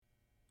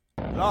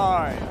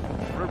Live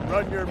from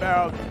Run Your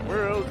Mouth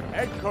World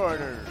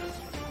Headquarters.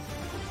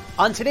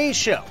 On today's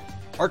show,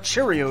 are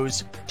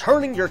Cheerios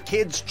turning your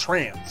kids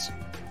trans?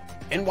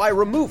 And why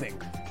removing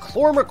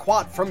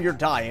chlormequat from your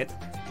diet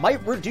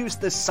might reduce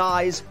the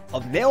size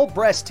of male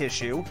breast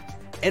tissue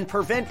and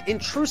prevent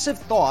intrusive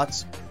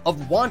thoughts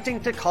of wanting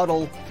to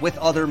cuddle with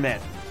other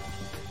men.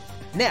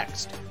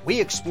 Next,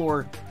 we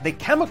explore the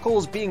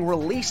chemicals being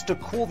released to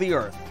cool the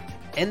earth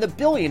and the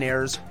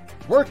billionaires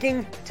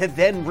working to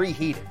then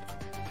reheat it.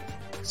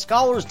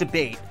 Scholars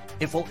debate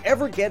if we'll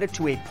ever get it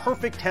to a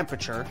perfect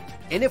temperature,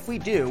 and if we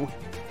do,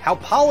 how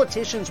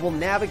politicians will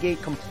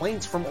navigate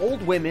complaints from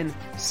old women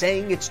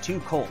saying it's too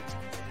cold.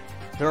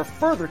 There are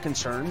further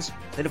concerns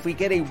that if we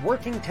get a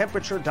working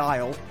temperature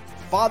dial,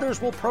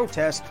 fathers will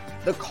protest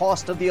the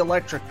cost of the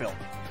electric bill.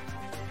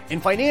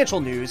 In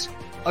financial news,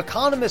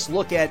 economists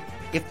look at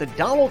if the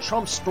Donald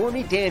Trump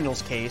Stormy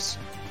Daniels case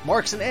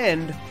marks an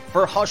end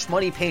for hush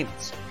money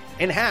payments,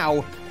 and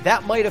how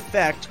that might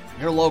affect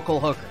your local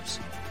hookers.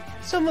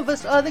 Some of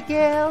us other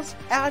gals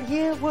out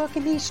here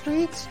working these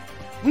streets,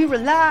 we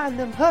rely on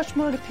them hush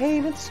money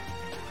payments.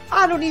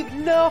 I don't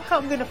even know how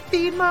I'm gonna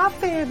feed my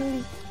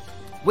family.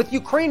 With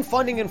Ukraine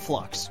funding in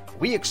flux,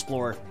 we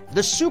explore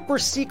the super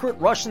secret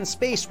Russian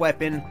space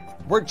weapon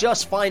we're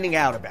just finding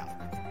out about.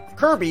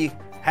 Kirby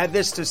had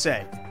this to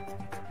say.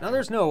 Now,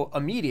 there's no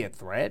immediate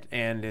threat,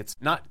 and it's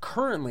not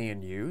currently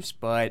in use,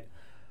 but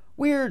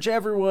we urge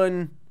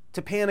everyone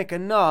to panic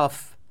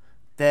enough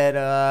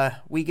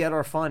that we get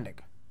our funding.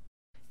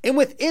 And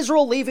with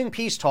Israel leaving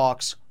peace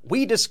talks,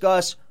 we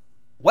discuss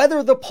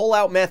whether the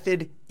pullout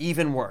method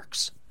even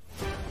works.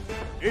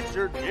 It's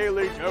your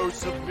daily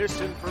dose of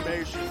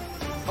misinformation,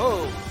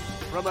 pulled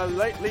from a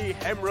lightly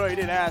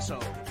hemorrhoided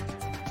asshole.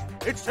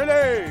 It's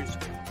today's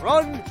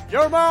Run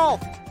Your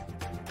Mouth!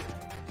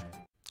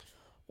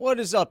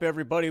 What is up,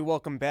 everybody?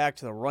 Welcome back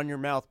to the Run Your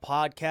Mouth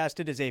podcast.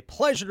 It is a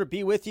pleasure to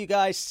be with you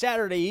guys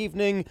Saturday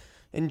evening,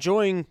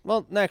 enjoying,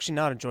 well, actually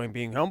not enjoying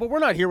being home, but we're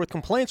not here with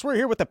complaints. We're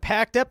here with a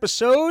packed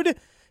episode.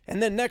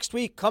 And then next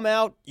week, come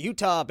out,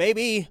 Utah,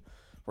 baby.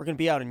 We're going to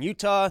be out in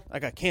Utah. I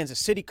got Kansas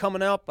City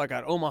coming up. I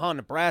got Omaha,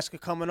 Nebraska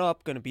coming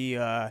up. Going to be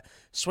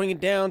swinging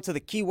down to the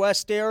Key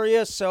West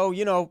area. So,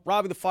 you know,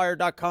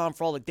 RobbieTheFire.com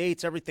for all the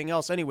dates, everything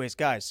else. Anyways,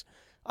 guys,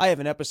 I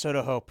have an episode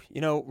of hope. You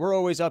know, we're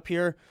always up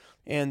here,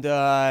 and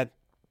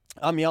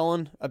I'm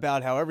yelling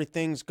about how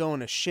everything's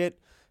going to shit,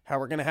 how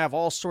we're going to have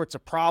all sorts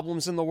of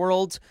problems in the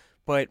world.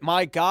 But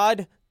my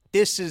God,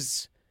 this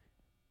is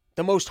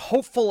the most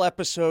hopeful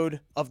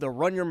episode of the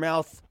Run Your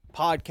Mouth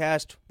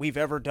podcast we've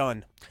ever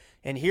done.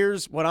 And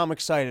here's what I'm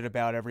excited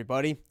about,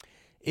 everybody,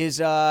 is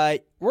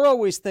we're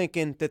always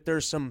thinking that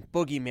there's some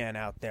boogeyman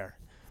out there,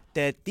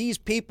 that these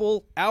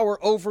people,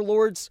 our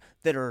overlords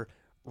that are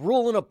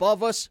ruling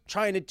above us,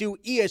 trying to do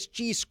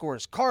ESG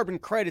scores, carbon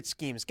credit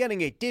schemes,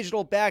 getting a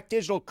digital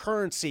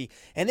currency,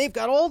 and they've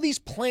got all these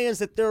plans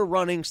that they're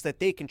running so that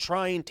they can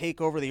try and take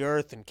over the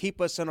earth and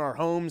keep us in our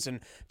homes and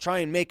try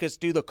and make us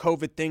do the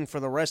COVID thing for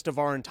the rest of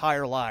our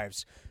entire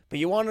lives. But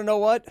you want to know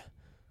what?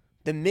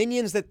 The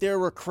minions that they're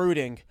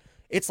recruiting,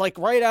 it's like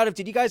right out of,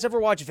 did you guys ever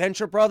watch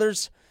Venture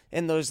Brothers?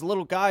 And those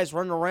little guys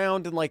running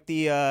around in like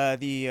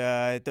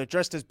they're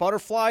dressed as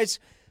butterflies?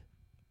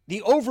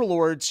 The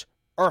overlords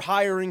are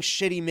hiring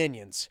shitty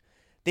minions.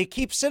 They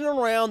keep sitting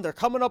around, they're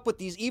coming up with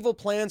these evil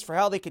plans for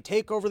how they could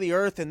take over the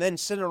earth, and then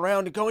sitting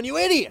around and going, you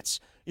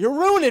idiots, you're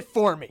ruining it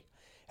for me.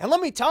 And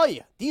let me tell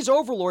you, these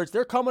overlords,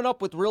 they're coming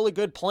up with really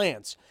good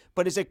plans.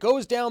 But as it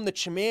goes down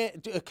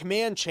the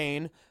command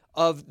chain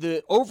of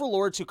the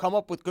overlords who come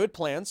up with good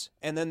plans,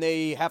 and then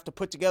they have to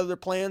put together their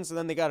plans, and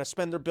then they got to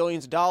spend their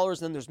billions of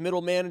dollars, and then there's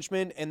middle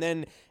management, and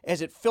then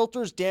as it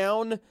filters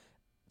down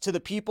to the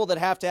people that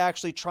have to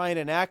actually try and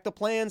enact the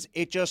plans,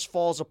 it just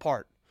falls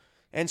apart.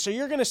 And so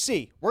you're going to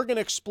see, we're going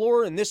to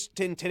explore in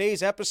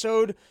today's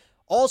episode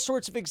all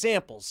sorts of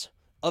examples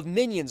of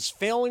minions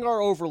failing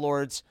our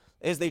overlords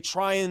as they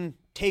try and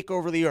take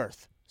over the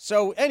earth.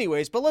 So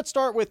anyways, but let's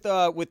start with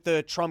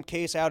the Trump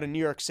case out in New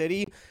York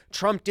City.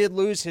 Trump did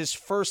lose his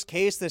first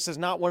case. This is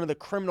not one of the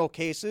criminal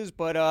cases,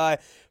 but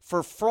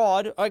for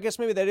fraud, I guess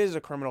maybe that is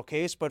a criminal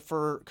case, but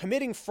for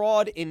committing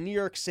fraud in New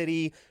York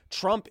City,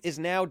 Trump is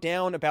now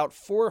down about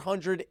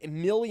 $400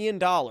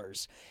 million.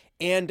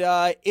 And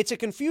it's a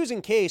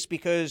confusing case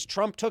because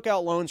Trump took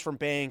out loans from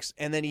banks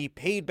and then he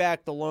paid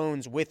back the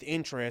loans with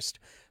interest.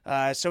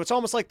 So it's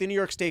almost like the New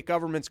York state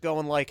government's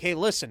going like, hey,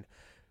 listen,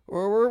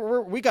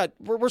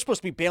 we're supposed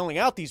to be bailing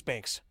out these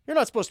banks. You're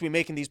not supposed to be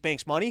making these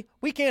banks money.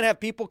 We can't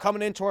have people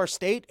coming into our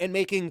state and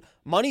making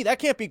money. That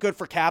can't be good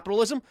for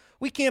capitalism.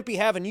 We can't be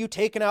having you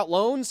taking out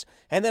loans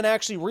and then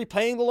actually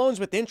repaying the loans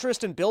with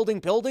interest and building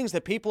buildings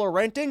that people are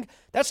renting.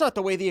 That's not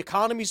the way the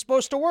economy is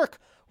supposed to work.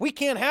 We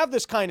can't have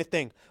this kind of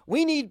thing.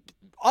 We need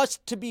us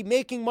to be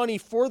making money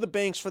for the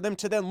banks, for them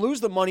to then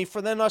lose the money,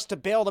 for then us to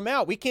bail them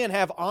out. We can't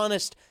have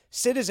honest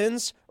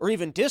citizens or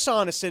even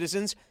dishonest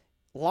citizens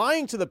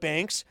lying to the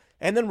banks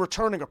and then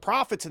returning a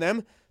profit to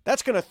them.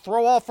 That's going to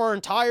throw off our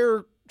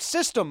entire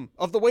system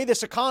of the way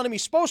this economy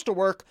is supposed to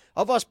work,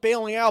 of us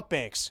bailing out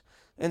banks.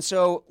 And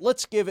so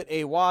let's give it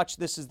a watch.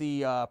 This is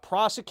the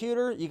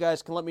prosecutor. You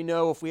guys can let me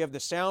know if we have the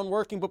sound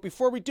working. But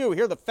before we do,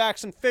 here are the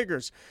facts and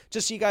figures,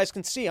 just so you guys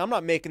can see. I'm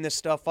not making this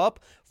stuff up.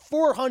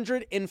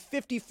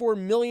 $454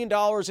 million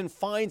in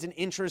fines and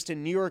interest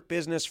in New York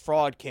business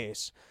fraud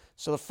case.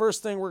 So the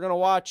first thing we're going to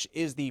watch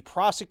is the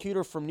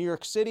prosecutor from New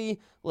York City.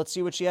 Let's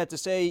see what she had to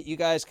say. You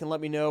guys can let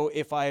me know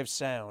if I have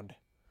sound.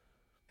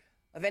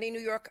 Of any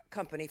New York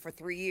company for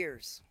 3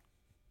 years.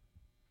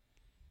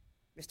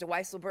 Mr.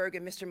 Weisselberg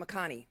and Mr.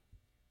 McConney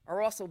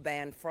are also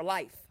banned for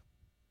life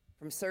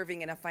from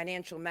serving in a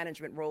financial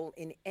management role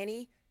in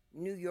any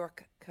New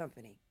York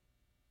company.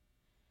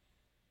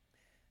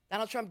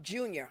 Donald Trump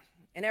Jr.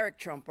 and Eric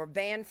Trump are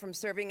banned from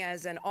serving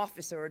as an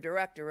officer or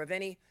director of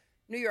any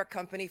New York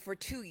company for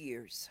 2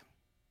 years.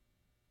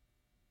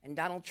 And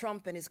Donald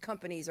Trump and his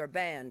companies are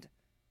banned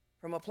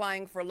from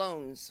applying for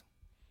loans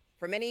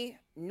from any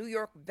New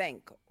York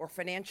bank or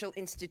financial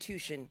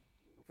institution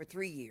for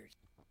 3 years.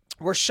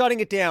 We're shutting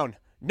it down.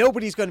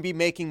 Nobody's going to be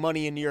making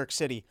money in New York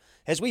City.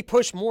 As we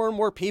push more and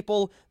more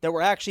people that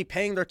were actually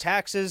paying their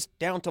taxes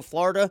down to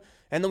Florida,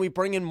 and then we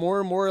bring in more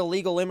and more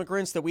illegal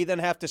immigrants that we then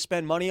have to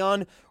spend money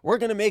on, we're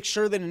going to make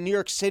sure that in New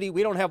York City,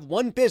 we don't have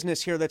one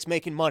business here that's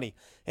making money.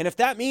 And if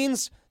that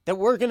means that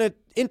we're going to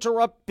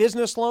interrupt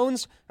business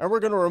loans and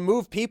we're going to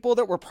remove people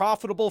that were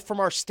profitable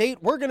from our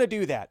state, we're going to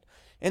do that.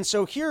 And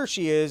so here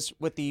she is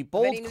with the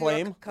bold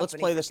claim. Let's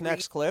play this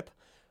next clip.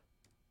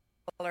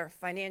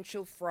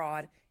 Financial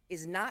fraud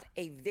is not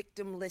a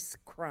victimless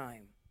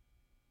crime.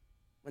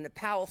 When the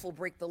powerful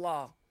break the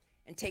law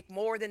and take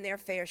more than their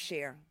fair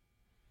share,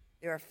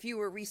 there are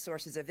fewer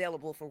resources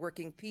available for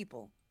working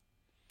people.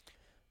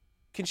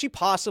 Can she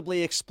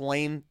possibly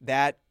explain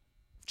that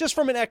just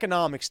from an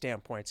economic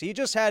standpoint? So you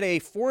just had a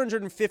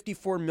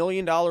 $454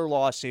 million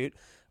lawsuit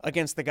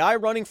against the guy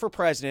running for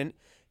president.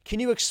 Can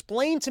you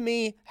explain to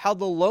me how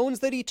the loans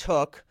that he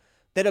took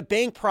that a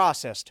bank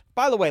processed?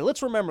 By the way,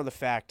 let's remember the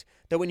fact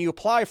that when you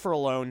apply for a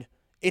loan,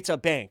 it's a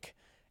bank,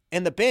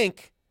 and the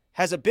bank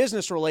has a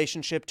business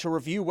relationship to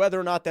review whether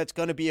or not that's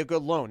going to be a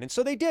good loan. And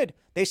so they did.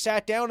 They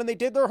sat down and they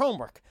did their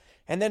homework.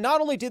 And then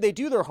not only did they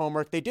do their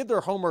homework, they did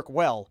their homework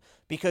well,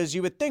 because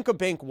you would think a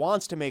bank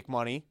wants to make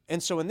money.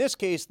 And so in this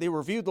case, they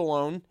reviewed the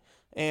loan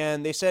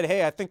and they said,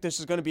 hey, I think this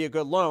is going to be a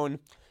good loan.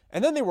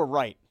 And then they were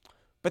right.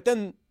 But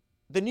then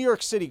the New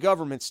York City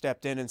government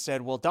stepped in and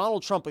said, well,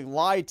 Donald Trump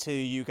lied to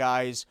you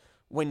guys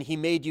when he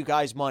made you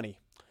guys money.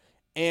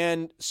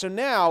 And so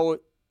now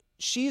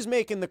she's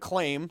making the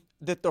claim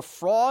that the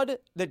fraud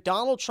that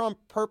Donald Trump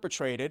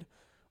perpetrated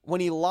when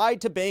he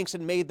lied to banks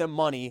and made them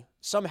money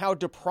somehow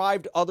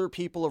deprived other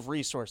people of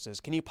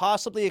resources. Can you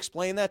possibly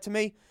explain that to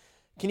me?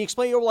 Can you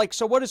explain,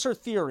 so what is her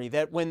theory?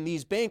 That when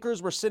these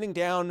bankers were sitting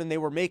down and they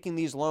were making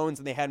these loans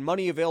and they had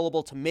money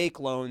available to make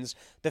loans,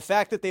 the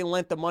fact that they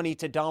lent the money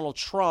to Donald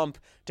Trump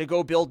to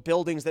go build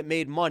buildings that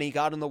made money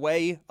got in the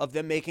way of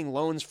them making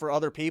loans for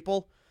other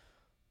people?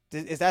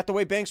 Is that the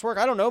way banks work?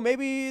 I don't know.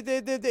 Maybe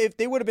if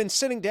they would have been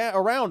sitting down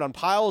around on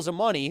piles of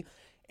money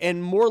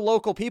and more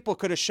local people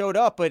could have showed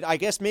up. But I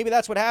guess maybe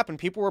that's what happened.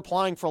 People were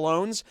applying for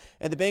loans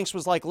and the banks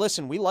was like,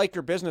 listen, we like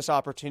your business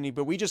opportunity,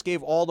 but we just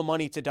gave all the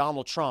money to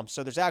Donald Trump.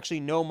 So there's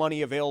actually no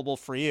money available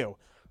for you.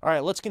 All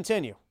right, let's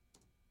continue.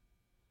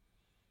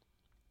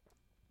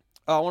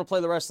 I want to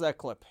play the rest of that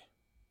clip.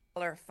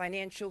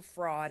 Financial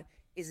fraud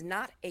is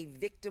not a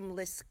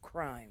victimless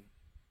crime.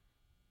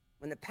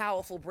 When the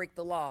powerful break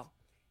the law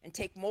and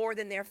take more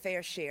than their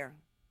fair share,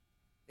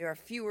 there are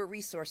fewer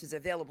resources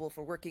available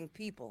for working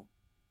people,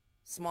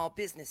 small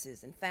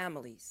businesses, and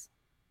families.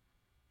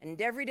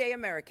 And everyday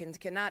Americans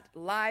cannot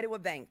lie to a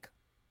bank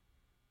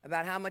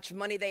about how much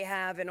money they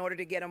have in order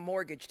to get a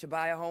mortgage to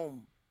buy a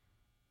home,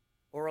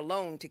 or a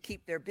loan to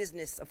keep their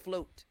business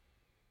afloat,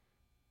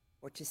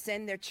 or to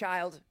send their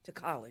child to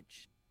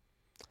college.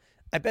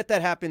 I bet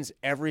that happens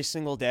every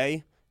single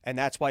day, and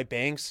that's why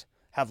banks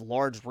have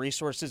large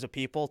resources of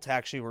people to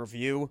actually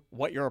review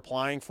what you're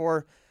applying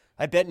for.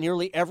 I bet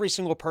nearly every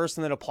single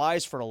person that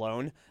applies for a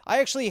loan. I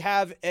actually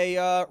have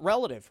a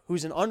relative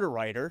who's an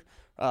underwriter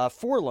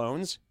for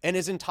loans, and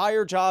his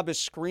entire job is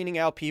screening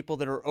out people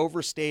that are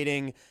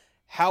overstating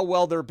how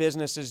well their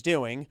business is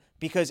doing,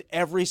 because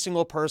every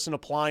single person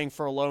applying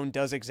for a loan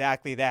does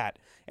exactly that.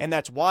 And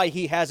that's why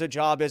he has a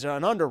job as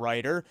an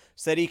underwriter,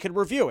 so that he could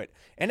review it.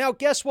 And now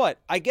guess what?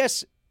 I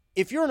guess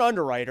if you're an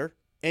underwriter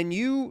and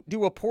you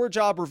do a poor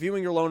job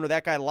reviewing your loan, or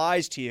that guy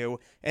lies to you,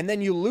 and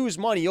then you lose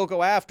money, you'll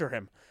go after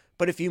him.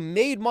 But if you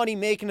made money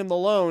making him the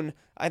loan,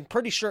 I'm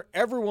pretty sure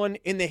everyone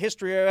in the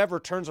history ever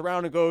turns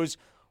around and goes,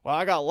 well,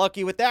 I got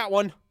lucky with that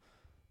one.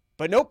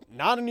 But nope,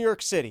 not in New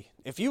York City.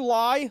 If you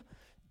lie,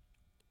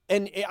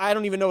 and I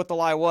don't even know what the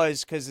lie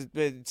was, because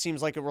it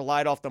seems like it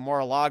relied off the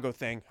Mar-a-Lago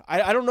thing.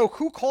 I don't know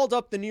who called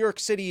up the New York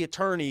City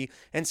attorney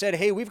and said,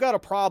 hey, we've got a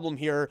problem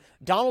here.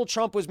 Donald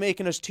Trump was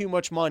making us too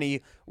much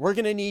money. We're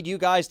going to need you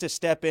guys to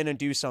step in and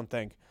do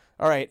something.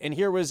 All right, and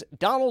here was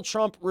Donald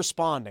Trump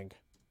responding.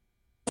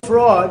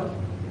 Fraud.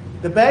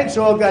 The banks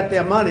all got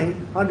their money,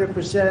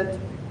 100%.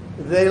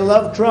 They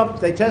love Trump.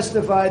 They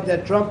testified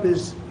that Trump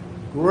is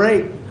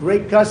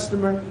great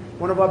customer.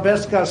 one of our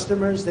best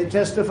customers. They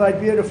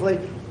testified beautifully,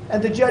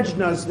 and the judge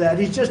knows that.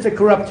 He's just a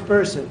corrupt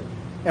person.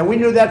 And we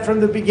knew that from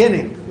the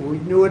beginning. We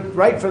knew it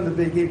right from the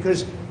beginning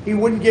because he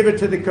wouldn't give it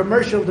to the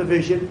commercial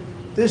division.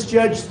 This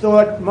judge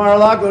thought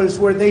Mar-a-Lago is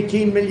worth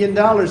 $18 million,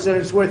 and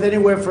it's worth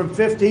anywhere from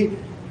 50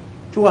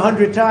 to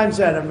 100 times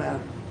that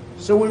amount.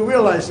 So we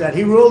realized that.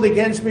 He ruled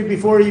against me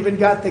before he even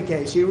got the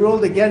case. He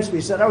ruled against me.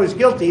 He said I was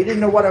guilty. He didn't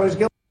know what I was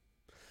guilty.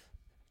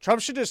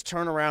 Trump should just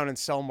turn around and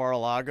sell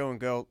Mar-a-Lago and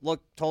go,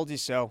 look, told you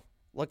so.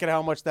 Look at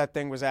how much that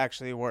thing was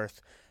actually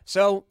worth.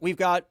 So we've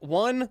got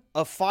 1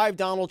 of 5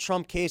 Donald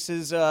Trump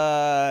cases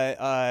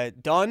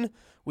done.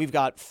 We've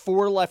got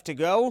 4 left to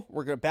go.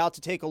 We're about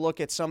to take a look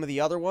at some of the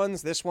other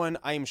ones. This one,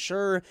 I'm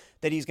sure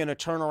that he's going to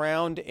turn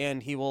around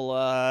and he will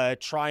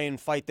try and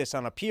fight this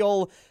on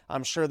appeal.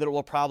 I'm sure that it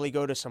will probably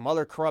go to some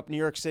other corrupt New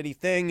York City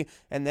thing,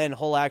 and then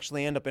he'll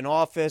actually end up in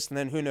office, and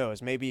then who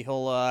knows, maybe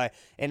he'll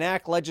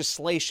enact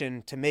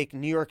legislation to make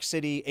New York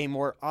City a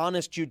more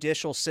honest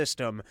judicial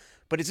system.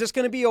 But is this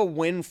going to be a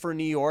win for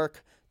New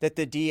York that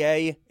the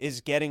DA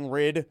is getting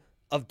rid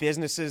of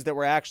businesses that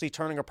were actually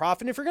turning a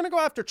profit? And if you're going to go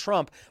after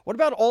Trump, what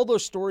about all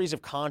those stories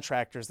of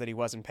contractors that he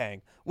wasn't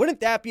paying? Wouldn't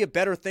that be a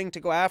better thing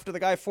to go after the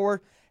guy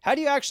for? How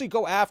do you actually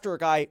go after a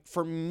guy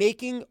for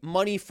making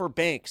money for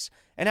banks?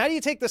 And how do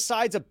you take the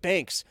sides of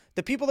banks?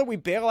 The people that we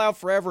bail out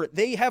forever,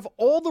 they have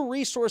all the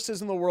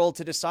resources in the world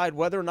to decide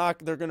whether or not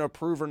they're going to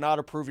approve or not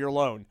approve your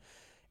loan.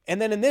 And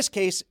then in this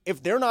case,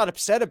 if they're not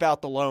upset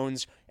about the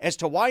loans as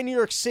to why New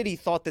York City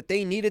thought that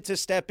they needed to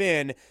step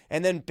in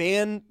and then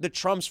ban the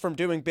Trumps from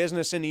doing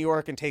business in New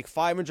York and take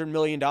 $500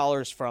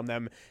 million from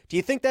them, do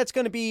you think that's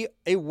going to be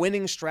a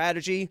winning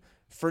strategy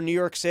for New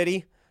York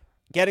City,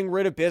 getting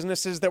rid of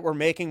businesses that were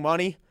making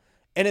money?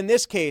 And in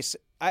this case,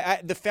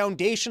 the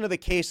foundation of the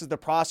case is the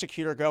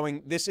prosecutor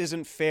going, this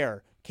isn't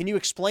fair. Can you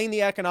explain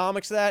the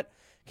economics of that?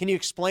 Can you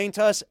explain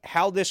to us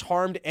how this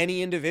harmed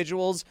any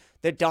individuals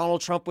that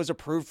Donald Trump was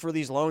approved for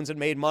these loans and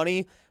made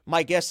money?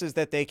 My guess is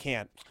that they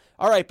can't.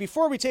 All right,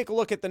 before we take a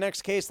look at the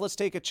next case, let's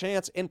take a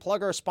chance and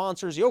plug our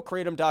sponsors,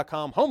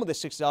 YoKratom.com, home of the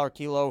 $60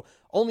 kilo,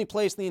 only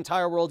place in the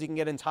entire world you can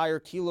get an entire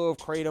kilo of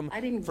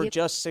Kratom for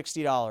just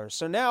 $60.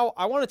 So now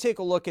I want to take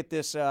a look at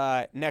this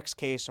next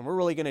case, and we're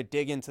really going to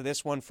dig into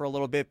this one for a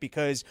little bit,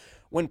 because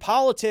when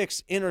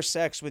politics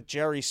intersects with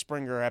Jerry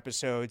Springer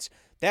episodes,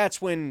 that's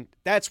when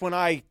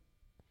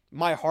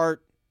my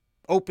heart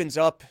opens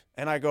up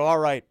and I go, all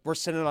right, we're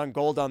sitting on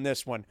gold on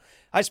this one.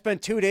 I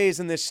spent 2 days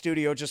in this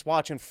studio just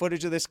watching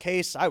footage of this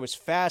case. I was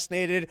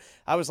fascinated.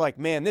 I was like,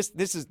 man, this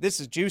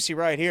is juicy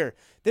right here.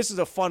 This is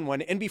a fun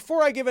one. And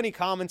before I give any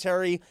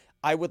commentary,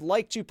 I would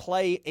like to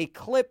play a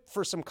clip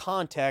for some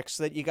context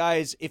so that you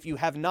guys, if you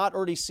have not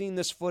already seen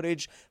this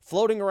footage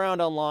floating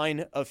around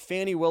online of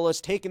Fani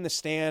Willis taking the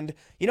stand,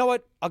 you know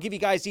what? I'll give you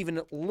guys even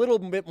a little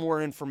bit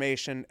more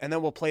information, and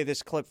then we'll play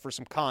this clip for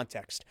some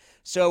context.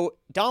 So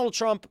Donald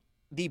Trump,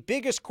 the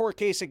biggest court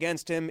case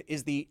against him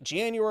is the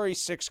January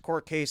 6th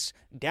court case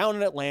down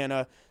in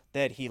Atlanta,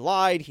 that he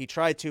lied. He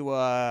tried to,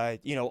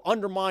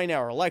 undermine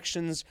our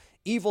elections.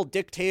 Evil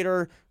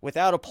dictator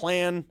without a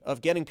plan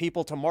of getting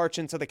people to march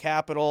into the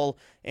Capitol,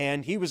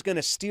 and he was going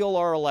to steal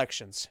our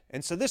elections.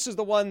 And so this is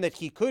the one that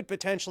he could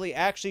potentially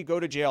actually go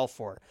to jail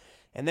for.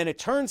 And then it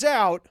turns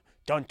out,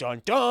 dun,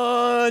 dun,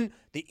 dun,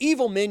 the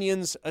evil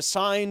minions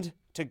assigned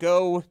to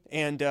go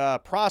and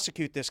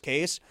prosecute this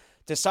case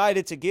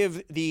decided to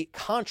give the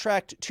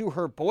contract to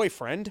her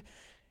boyfriend,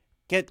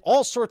 get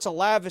all sorts of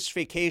lavish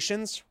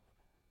vacations.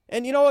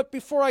 And you know what?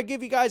 Before I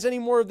give you guys any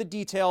more of the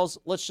details,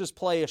 let's just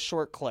play a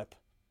short clip.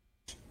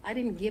 I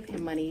didn't give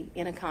him money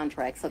in a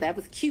contract, so that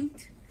was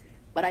cute,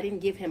 but I didn't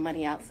give him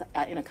money out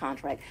in a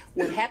contract.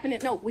 What happened,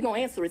 no, we're going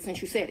to answer it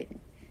since you said it.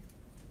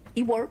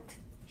 He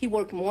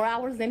worked more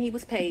hours than he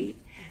was paid,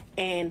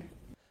 and...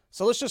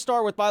 So let's just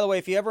start with, by the way,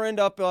 if you ever end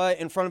up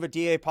in front of a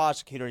DA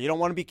prosecutor, you don't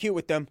want to be cute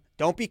with them.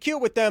 Don't be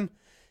cute with them.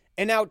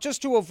 And now,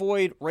 just to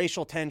avoid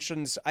racial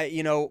tensions,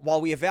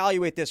 while we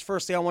evaluate this,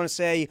 firstly, I want to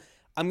say,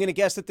 I'm going to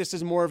guess that this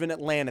is more of an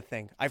Atlanta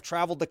thing. I've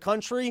traveled the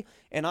country,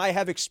 and I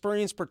have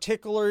experienced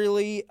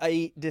particularly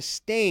a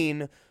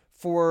disdain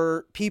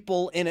for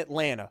people in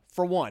Atlanta,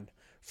 for one.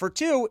 For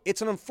two,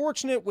 it's an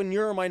unfortunate when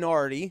you're a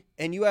minority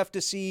and you have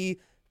to see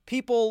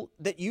people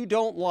that you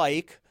don't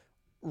like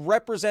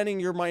representing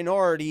your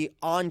minority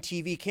on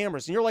TV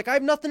cameras. And you're like, I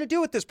have nothing to do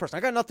with this person.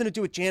 I got nothing to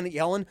do with Janet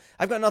Yellen.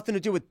 I've got nothing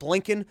to do with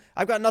Blinken.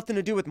 I've got nothing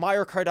to do with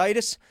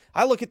myocarditis.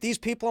 I look at these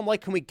people, I'm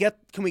like, can we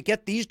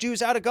get these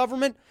Jews out of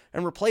government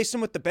and replace them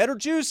with the better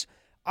Jews?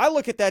 I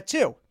look at that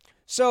too.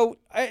 So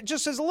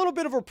just as a little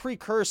bit of a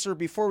precursor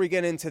before we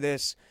get into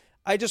this,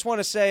 I just want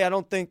to say, I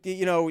don't think,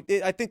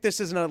 I think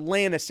this is an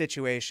Atlanta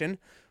situation,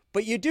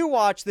 but you do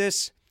watch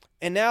this.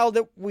 And now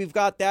that we've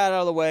got that out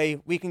of the way,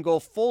 we can go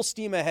full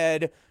steam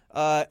ahead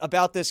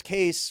about this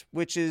case,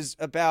 which is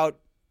about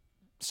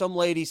some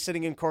lady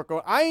sitting in court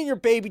going, I ain't your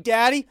baby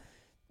daddy.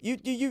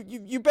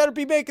 You better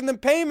be making them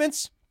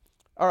payments.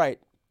 All right.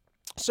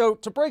 So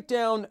to break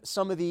down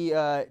some of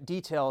the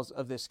details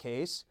of this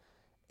case,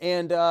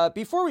 and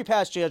before we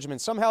pass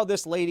judgment, somehow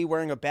this lady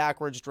wearing a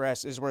backwards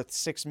dress is worth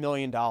 $6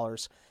 million.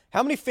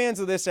 How many fans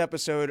of this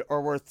episode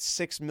are worth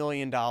 $6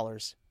 million?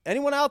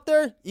 Anyone out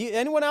there?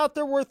 Anyone out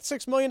there worth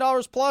 $6 million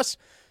plus?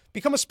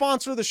 Become a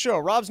sponsor of the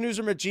show.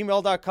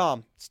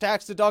 robsnewsroom@gmail.com. It's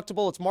tax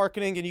deductible, it's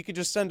marketing, and you can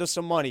just send us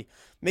some money.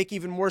 Make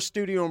even more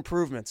studio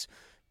improvements.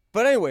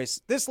 But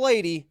anyways, this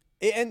lady,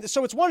 and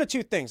so it's one of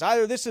two things.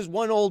 Either this is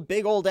one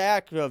big old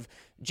act of,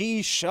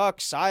 gee,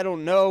 shucks, I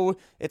don't know.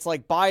 It's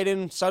like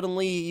Biden.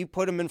 Suddenly you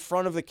put him in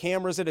front of the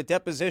cameras at a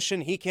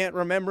deposition. He can't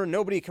remember.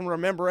 Nobody can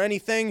remember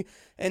anything.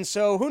 And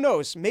so who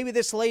knows? Maybe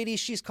this lady,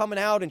 she's coming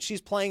out and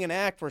she's playing an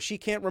act where she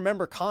can't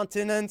remember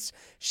continents.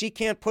 She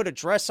can't put a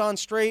dress on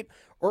straight.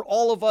 Or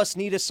all of us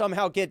need to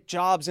somehow get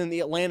jobs in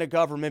the Atlanta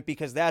government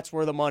because that's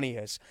where the money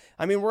is.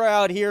 I mean, we're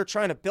out here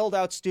trying to build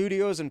out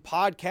studios and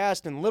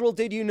podcasts, and little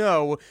did you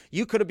know,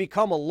 you could have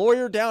become a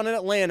lawyer down in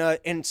Atlanta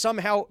and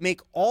somehow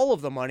make all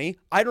of the money.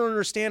 I don't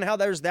understand how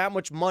there's that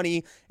much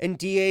money in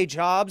DA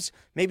jobs.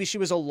 Maybe she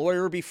was a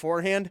lawyer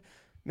beforehand.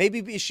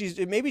 Maybe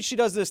she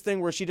does this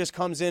thing where she just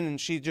comes in and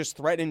she just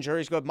threatens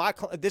juries.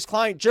 This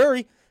client,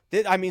 jury.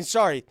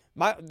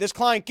 This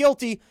client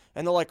guilty.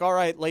 And they're like, all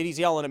right, lady's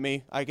yelling at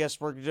me. I guess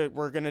we're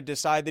going to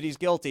decide that he's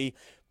guilty.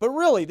 But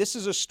really, this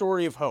is a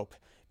story of hope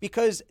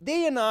because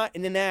they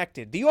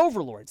enacted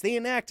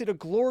a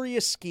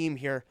glorious scheme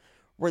here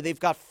where they've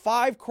got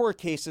 5 court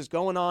cases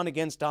going on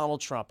against Donald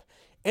Trump.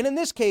 And in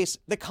this case,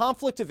 the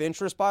conflict of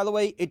interest, by the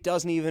way, it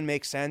doesn't even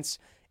make sense.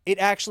 It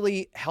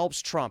actually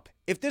helps Trump.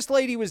 If this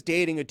lady was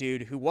dating a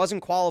dude who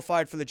wasn't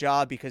qualified for the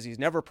job because he's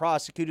never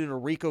prosecuted a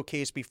RICO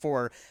case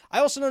before, I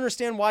also don't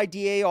understand why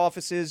DA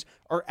offices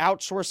are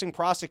outsourcing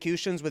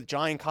prosecutions with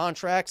giant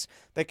contracts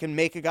that can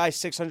make a guy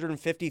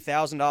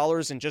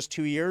 $650,000 in just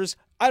 2 years.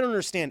 I don't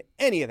understand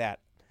any of that.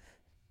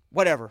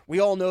 Whatever. We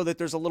all know that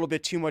there's a little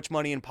bit too much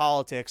money in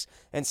politics,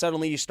 and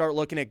suddenly you start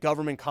looking at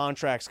government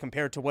contracts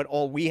compared to what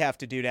all we have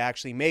to do to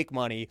actually make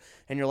money,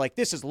 and you're like,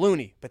 this is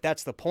loony, but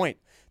that's the point.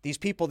 These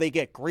people, they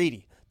get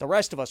greedy. The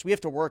rest of us, we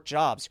have to work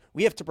jobs.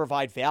 We have to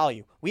provide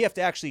value. We have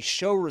to actually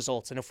show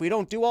results. And if we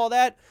don't do all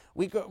that,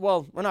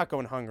 we're not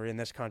going hungry in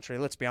this country.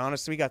 Let's be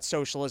honest. We got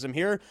socialism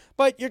here.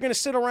 But you're going to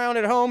sit around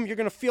at home. You're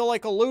going to feel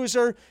like a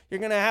loser.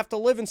 You're going to have to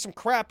live in some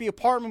crappy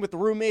apartment with the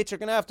roommates. You're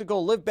going to have to go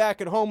live back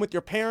at home with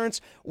your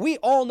parents. We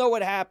all know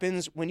what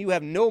happens when you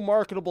have no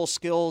marketable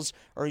skills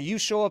or you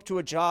show up to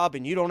a job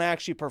and you don't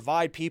actually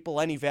provide people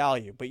any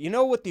value. But you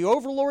know what the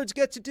overlords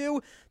get to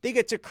do? They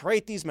get to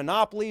create these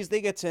monopolies.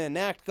 They get to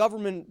enact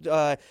government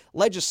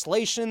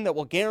legislation that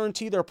will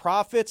guarantee their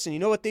profits. And you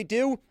know what they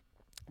do?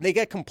 They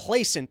get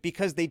complacent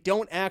because they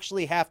don't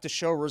actually have to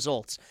show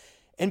results.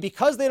 And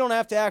because they don't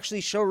have to actually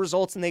show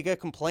results and they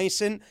get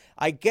complacent,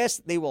 I guess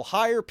they will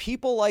hire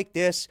people like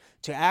this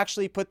to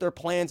actually put their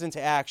plans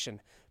into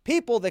action.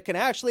 People that can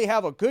actually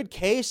have a good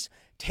case,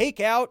 take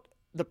out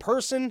the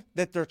person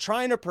that they're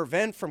trying to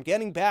prevent from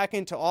getting back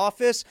into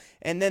office,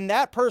 and then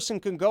that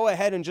person can go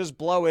ahead and just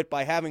blow it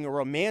by having a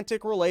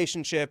romantic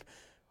relationship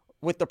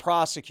with the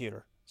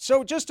prosecutor.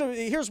 So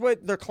here's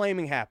what they're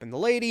claiming happened. The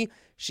lady,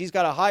 she's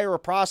got to hire a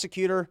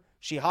prosecutor.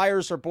 She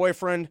hires her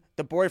boyfriend.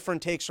 The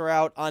boyfriend takes her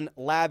out on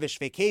lavish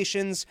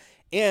vacations.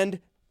 And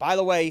by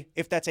the way,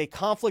 if that's a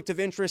conflict of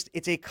interest,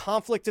 it's a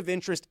conflict of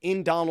interest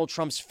in Donald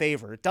Trump's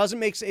favor. It doesn't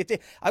make sense.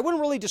 I wouldn't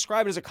really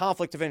describe it as a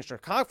conflict of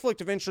interest. Conflict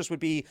of interest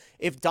would be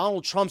if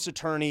Donald Trump's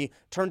attorney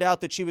turned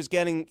out that he was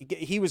getting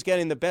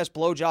the best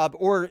blowjob,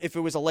 or if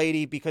it was a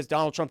lady, because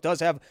Donald Trump does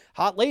have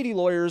hot lady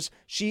lawyers,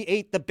 she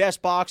ate the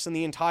best box in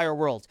the entire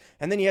world.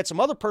 And then you had some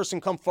other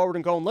person come forward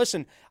and go,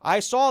 listen,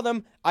 I saw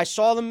them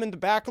in the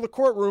back of the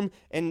courtroom,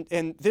 and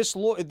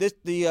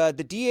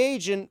the DA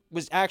agent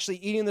was actually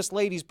eating this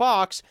lady's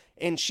box,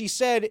 and she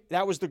said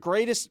that was the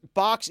greatest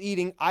box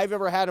eating I've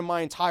ever had in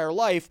my entire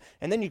life.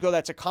 And then you go,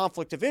 that's a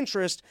conflict of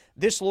interest.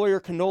 This lawyer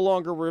can no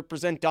longer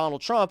represent Donald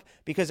Trump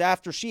because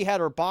after she had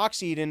her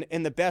box eaten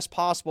in the best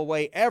possible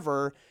way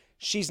ever,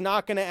 she's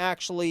not going to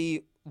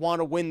actually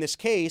want to win this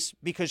case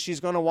because she's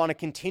going to want to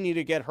continue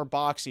to get her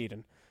box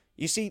eaten.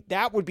 You see,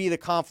 that would be the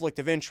conflict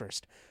of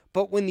interest.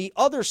 But when the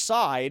other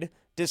side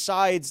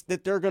decides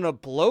that they're going to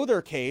blow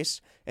their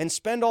case and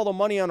spend all the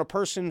money on a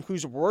person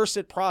who's worse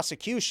at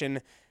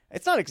prosecution,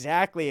 it's not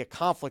exactly a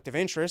conflict of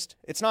interest.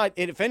 It's not.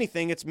 If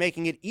anything, it's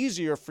making it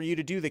easier for you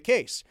to do the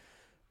case.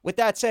 With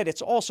that said,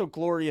 it's also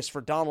glorious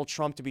for Donald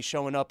Trump to be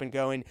showing up and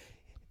going,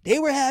 they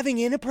were having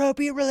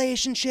inappropriate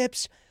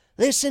relationships.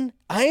 Listen,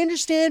 I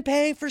understand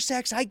paying for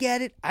sex. I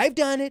get it. I've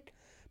done it.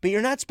 But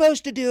you're not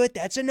supposed to do it.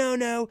 That's a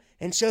no-no.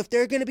 And so if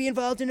they're going to be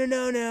involved in a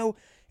no-no.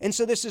 And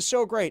so this is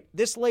so great.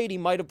 This lady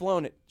might have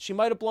blown it. She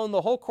might have blown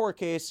the whole court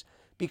case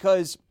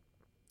because,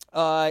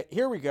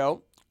 here we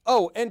go.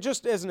 Oh, and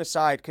just as an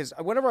aside, because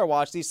whenever I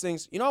watch these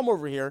things, I'm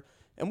over here,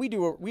 and we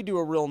do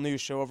a real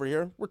news show over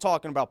here. We're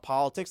talking about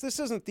politics. This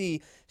isn't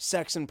the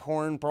sex and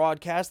porn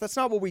broadcast. That's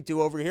not what we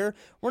do over here.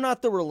 We're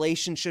not the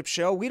relationship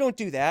show. We don't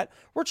do that.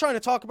 We're trying to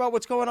talk about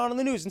what's going on in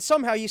the news, and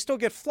somehow you still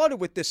get flooded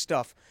with this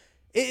stuff.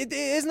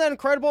 Isn't that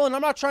incredible? And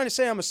I'm not trying to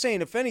say I'm a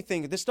saint. If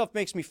anything, this stuff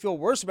makes me feel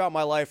worse about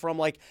my life, where I'm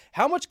like,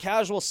 how much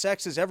casual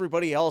sex is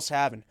everybody else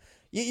having?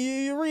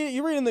 You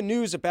read in the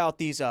news about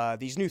these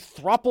new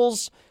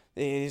thruples.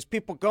 These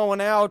people going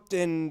out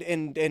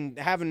and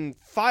having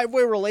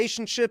 5-way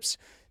relationships,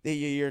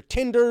 your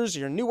Tinders,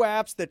 your new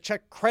apps that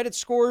check credit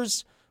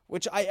scores,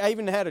 which I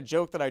even had a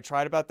joke that I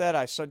tried about that.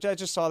 I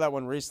just saw that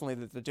one recently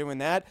that they're doing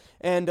that.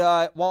 And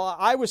while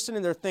I was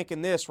sitting there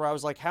thinking this, where I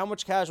was like, how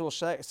much casual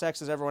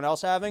sex is everyone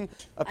else having?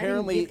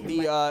 Apparently,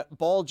 the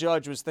bald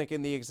judge was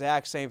thinking the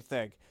exact same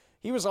thing.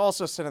 He was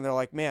also sitting there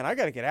like, man, I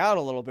got to get out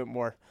a little bit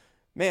more.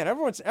 Man,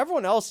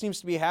 everyone else seems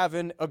to be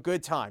having a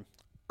good time.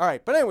 All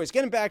right, but anyways,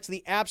 getting back to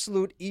the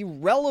absolute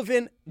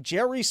irrelevant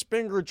Jerry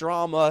Springer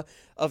drama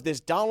of this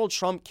Donald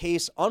Trump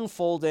case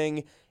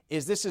unfolding.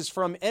 This is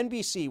from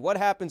NBC. What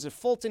happens if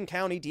Fulton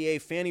County DA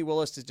Fani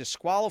Willis is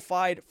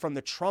disqualified from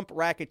the Trump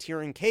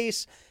racketeering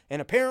case?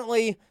 And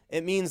apparently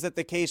it means that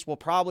the case will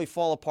probably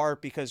fall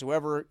apart because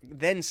whoever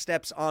then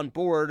steps on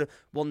board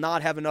will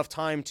not have enough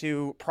time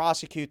to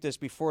prosecute this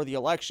before the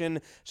election.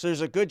 So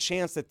there's a good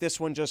chance that this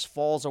one just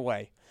falls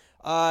away.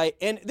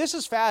 And this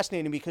is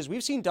fascinating because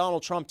we've seen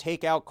Donald Trump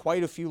take out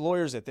quite a few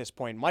lawyers at this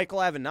point. Michael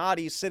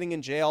Avenatti sitting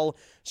in jail.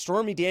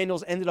 Stormy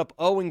Daniels ended up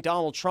owing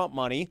Donald Trump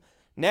money.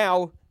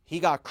 Now he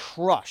got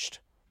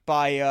crushed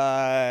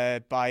by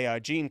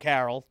Gene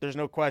Carroll. There's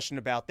no question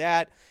about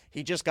that.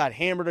 He just got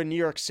hammered in New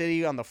York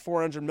City on the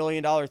 $400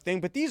 million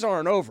thing, but these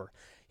aren't over.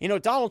 You know,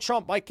 Donald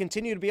Trump might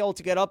continue to be able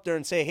to get up there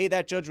and say, hey,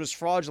 that judge was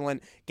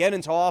fraudulent, get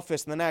into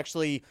office, and then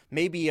actually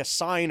maybe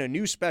assign a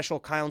new special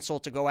counsel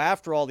to go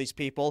after all these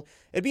people.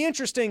 It'd be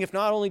interesting if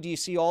not only do you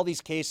see all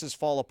these cases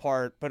fall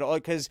apart, but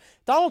because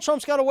Donald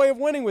Trump's got a way of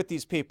winning with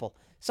these people.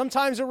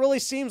 Sometimes it really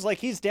seems like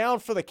he's down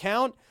for the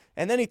count,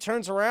 and then he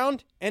turns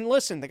around and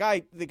listen, the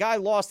guy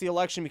lost the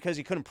election because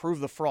he couldn't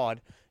prove the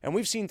fraud. And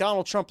we've seen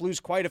Donald Trump lose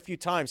quite a few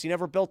times. He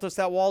never built us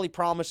that wall he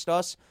promised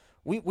us.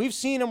 We've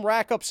seen him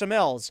rack up some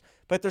L's,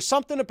 but there's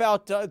something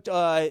about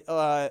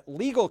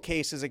legal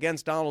cases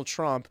against Donald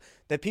Trump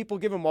that people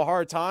give him a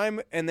hard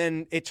time, and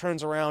then it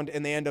turns around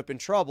and they end up in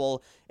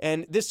trouble.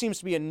 And this seems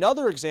to be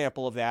another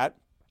example of that,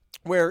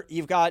 where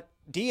you've got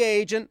DA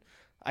agent.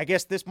 I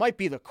guess this might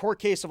be the court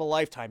case of a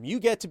lifetime. You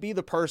get to be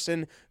the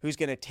person who's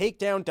going to take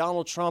down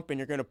Donald Trump and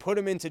you're going to put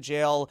him into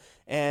jail,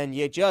 and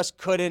you just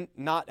couldn't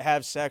not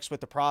have sex with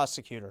the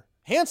prosecutor.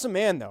 Handsome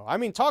man, though. I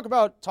mean, talk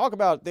about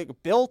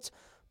built,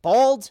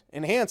 bald,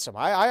 and handsome.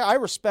 I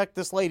respect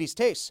this lady's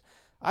taste.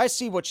 I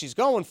see what she's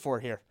going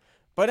for here.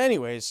 But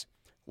anyways,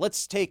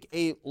 let's take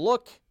a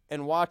look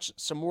and watch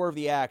some more of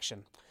the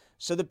action.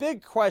 So the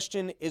big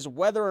question is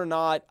whether or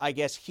not, I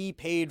guess, he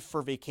paid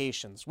for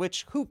vacations,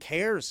 which who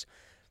cares?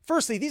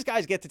 Firstly, these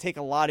guys get to take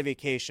a lot of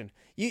vacation.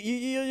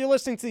 You're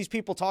listening to these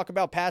people talk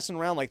about passing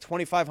around like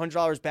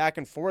 $2,500 back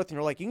and forth, and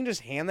you're like, you can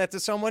just hand that to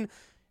someone?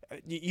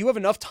 You have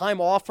enough time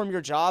off from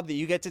your job that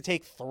you get to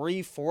take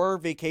 3-4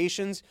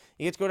 vacations.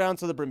 You get to go down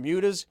to the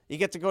Bermudas. You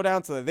get to go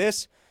down to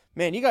this.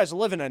 Man, you guys are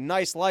living a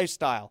nice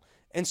lifestyle.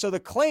 And so the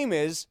claim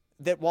is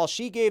that while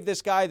she gave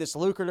this guy this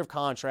lucrative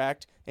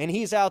contract and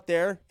he's out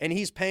there and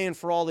he's paying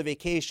for all the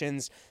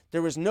vacations,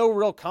 there was no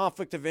real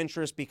conflict of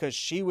interest because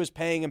she was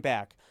paying him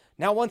back.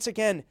 Now, once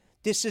again,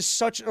 this is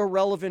such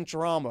irrelevant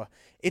drama.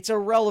 It's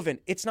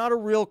irrelevant. It's not a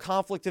real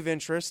conflict of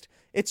interest.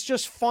 It's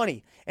just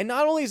funny. And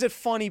not only is it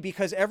funny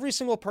because every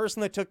single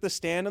person that took the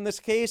stand on this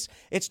case,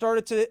 it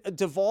started to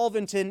devolve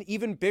into an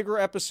even bigger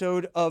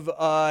episode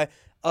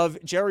of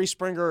Jerry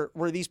Springer,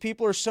 where these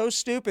people are so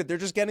stupid, they're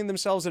just getting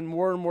themselves in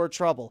more and more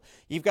trouble.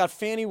 You've got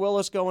Fani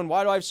Willis going,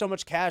 why do I have so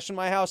much cash in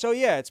my house? Oh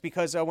yeah, it's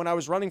because when I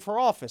was running for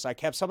office, I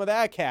kept some of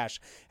that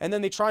cash. And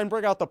then they try and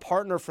bring out the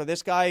partner for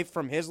this guy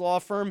from his law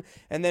firm,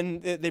 and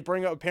then they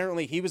bring up,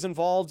 apparently he was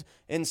involved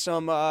in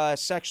some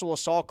sexual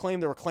assault claim.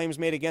 There were claims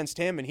made against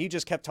him, and he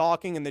just kept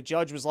talking, and the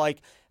judge was like,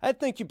 I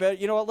think you better,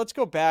 you know what, let's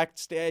go back.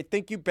 I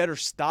think you better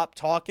stop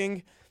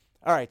talking.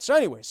 All right, so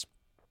anyways,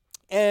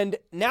 and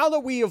now that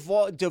we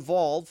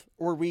devolve,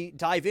 or we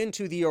dive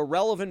into the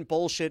irrelevant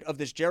bullshit of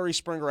this Jerry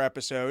Springer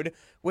episode,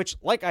 which,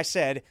 like I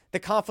said, the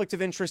conflict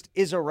of interest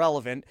is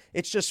irrelevant.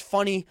 It's just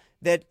funny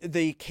that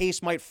the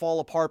case might fall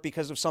apart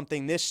because of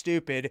something this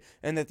stupid,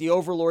 and that the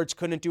overlords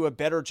couldn't do a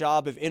better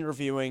job of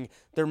interviewing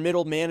their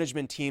middle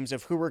management teams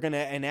of who were going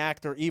to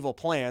enact their evil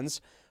plans.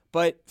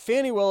 But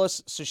Fani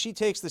Willis, so she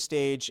takes the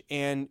stage,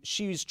 and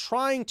she's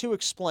trying to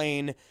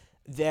explain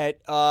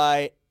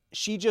that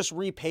she just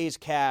repays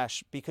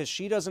cash because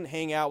she doesn't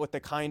hang out with the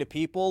kind of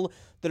people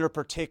that are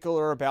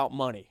particular about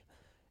money.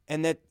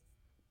 And that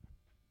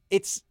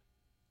it's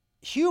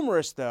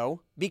humorous, though,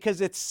 because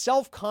it's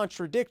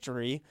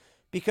self-contradictory,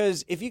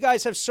 because if you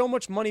guys have so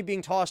much money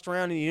being tossed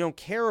around and you don't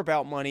care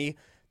about money,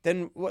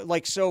 then,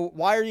 like, so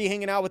why are you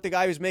hanging out with the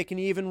guy who's making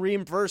you even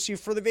reimburse you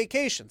for the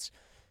vacations?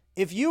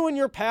 If you and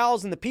your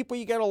pals and the people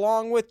you get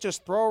along with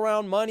just throw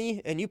around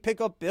money and you pick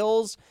up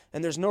bills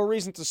and there's no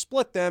reason to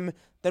split them,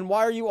 then why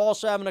are you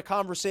also having a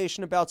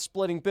conversation about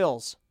splitting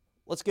bills?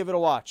 Let's give it a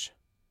watch.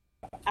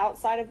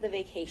 Outside of the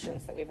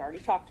vacations that we've already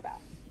talked about,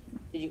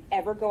 did you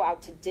ever go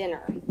out to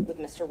dinner with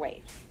Mr.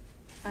 Wade?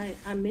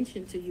 I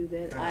mentioned to you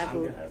that I'm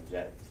going to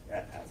object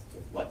as to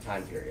what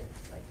time period.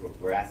 Like,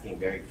 we're asking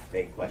very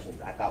vague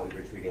questions. I thought we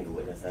were treating the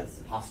witness as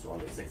hostile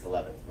under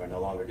 611. We're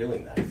no longer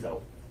doing that.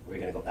 So Are we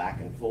going to go back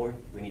and forth?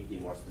 We need to be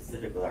more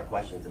specific with our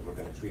questions if we're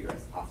going to treat her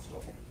as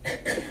hostile.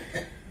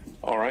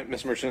 All right,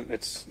 Ms. Merchant,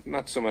 it's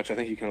not so much. I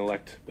think you can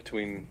elect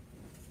between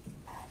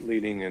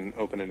leading and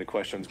open-ended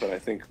questions, but I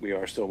think we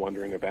are still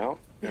wondering about,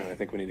 and I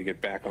think we need to get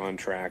back on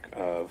track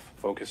of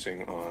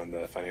focusing on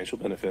the financial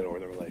benefit or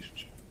the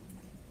relationship.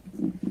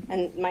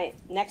 And my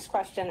next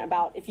question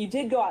about if you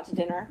did go out to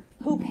dinner,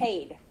 who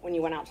paid when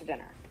you went out to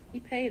dinner?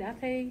 He paid, I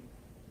paid.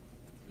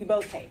 You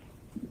both paid.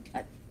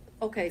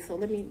 Okay, so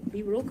let me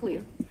be real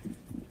clear.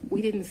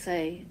 We didn't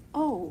say,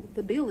 oh,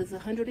 the bill is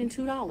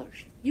 $102.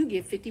 You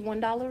give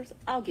 $51,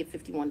 I'll give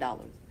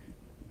 $51.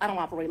 I don't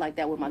operate like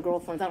that with my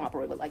girlfriends. I don't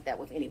operate like that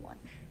with anyone.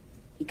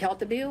 He caught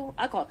the bill,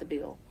 I caught the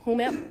bill,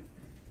 whomever.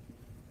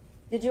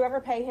 Did you ever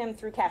pay him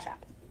through Cash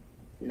App?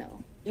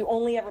 No. You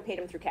only ever paid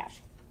him through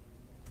cash?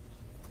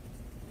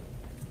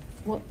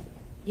 Well,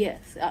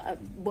 yes.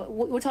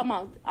 We're talking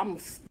about,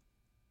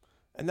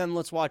 And then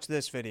let's watch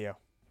this video.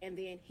 and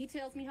then he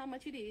tells me how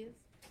much it is,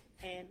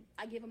 and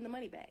I give him the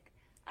money back.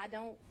 I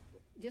don't,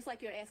 just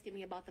like you're asking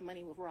me about the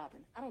money with Robin,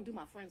 I don't do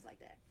my friends like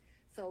that.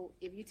 So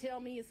if you tell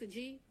me it's a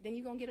G, then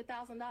you're going to get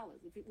 $1,000.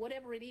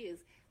 Whatever it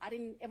is, I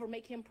didn't ever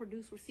make him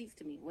produce receipts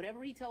to me.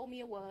 Whatever he told me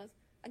it was,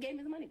 I gave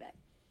him the money back.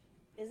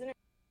 Isn't it?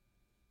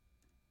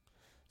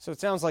 So it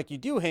sounds like you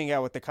do hang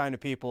out with the kind of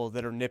people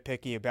that are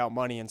nitpicky about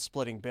money and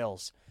splitting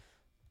bills.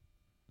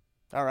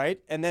 All right.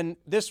 And then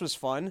this was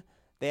fun.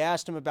 They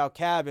asked him about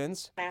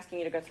cabins. I'm asking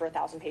you to go through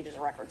 1,000 pages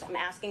of records. I'm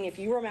asking if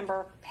you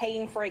remember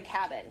paying for a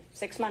cabin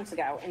 6 months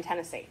ago in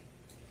Tennessee.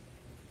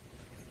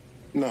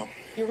 No,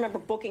 You remember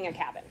booking a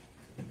cabin.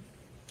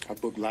 I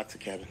booked lots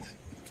of cabins.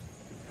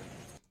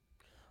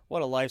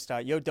 What a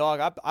lifestyle. Yo,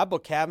 dog, I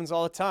book cabins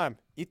all the time.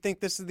 You think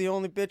this is the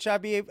only bitch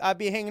I'd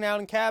be hanging out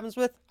in cabins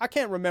with? I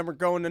can't remember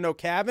going to no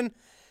cabin.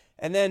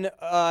 And then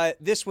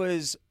this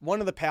was one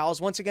of the pals.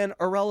 Once again,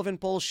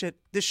 irrelevant bullshit.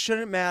 This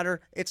shouldn't matter.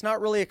 It's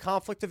not really a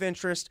conflict of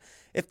interest.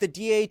 If the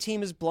DA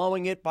team is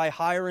blowing it by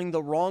hiring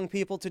the wrong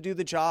people to do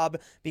the job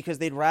because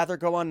they'd rather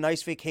go on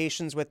nice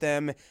vacations with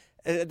them,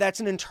 that's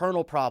an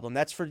internal problem.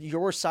 That's for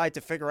your side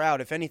to figure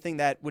out. If anything,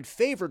 that would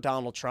favor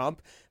Donald Trump.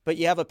 But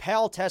you have a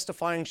pal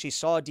testifying she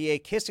saw a DA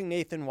kissing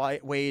Nathan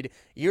Wade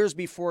years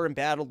before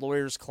embattled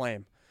lawyers'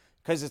 claim.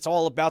 Because it's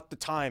all about the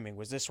timing.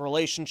 Was this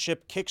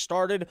relationship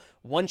kickstarted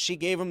once she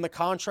gave him the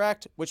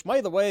contract? Which,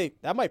 by the way,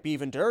 that might be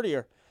even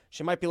dirtier.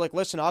 She might be like,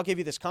 listen, I'll give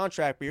you this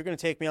contract, but you're going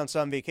to take me on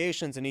some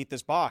vacations and eat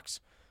this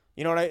box.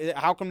 You know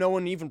how come no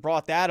one even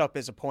brought that up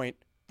as a point?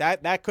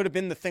 That could have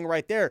been the thing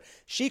right there.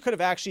 She could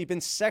have actually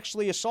been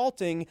sexually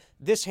assaulting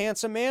this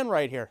handsome man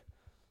right here.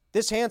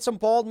 This handsome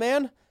bald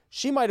man,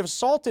 she might have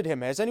assaulted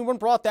him. Has anyone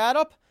brought that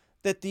up?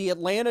 That the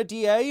Atlanta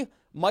DA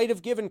might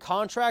have given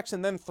contracts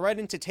and then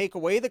threatened to take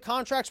away the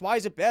contracts? Why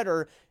is it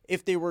better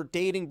if they were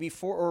dating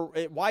before,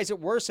 or why is it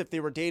worse if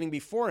they were dating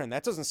beforehand?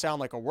 That doesn't sound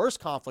like a worse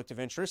conflict of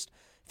interest.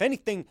 If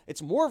anything,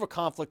 it's more of a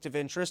conflict of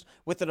interest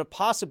with a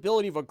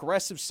possibility of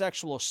aggressive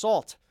sexual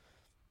assault.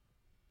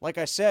 Like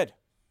I said,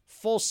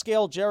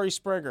 full-scale Jerry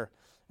Springer.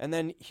 And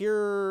then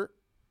here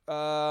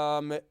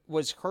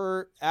was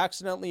her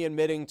accidentally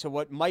admitting to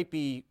what might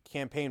be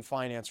campaign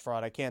finance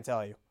fraud. I can't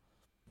tell you.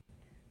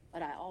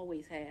 But I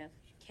always have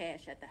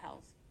cash at the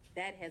house.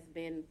 That has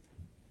been,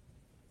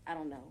 I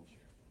don't know,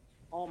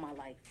 all my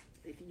life.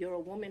 If you're a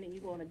woman and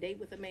you go on a date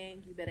with a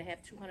man, you better have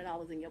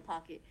 $200 in your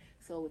pocket.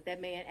 So if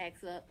that man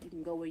acts up, you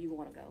can go where you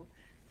want to go.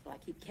 So I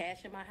keep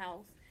cash in my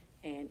house,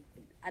 and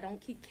I don't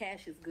keep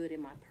cash as good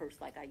in my purse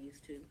like I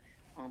used to.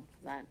 'Cause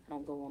I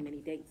don't go on many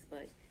dates,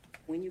 but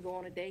when you go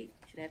on a date,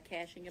 you should have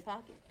cash in your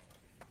pocket.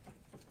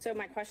 So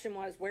my question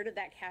was, where did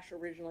that cash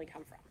originally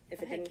come from?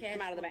 If it didn't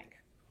come out of the bank?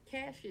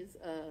 Cash is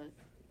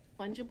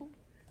fungible.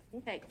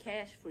 I've had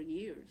cash for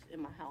years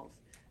in my house.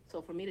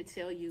 So for me to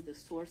tell you the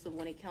source of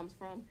when it comes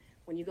from,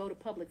 when you go to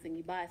Publix and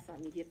you buy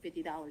something, you get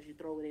 $50, you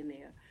throw it in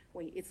there.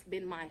 It's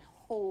been my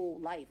whole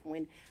life.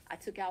 When I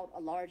took out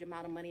a large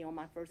amount of money on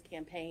my first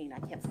campaign, I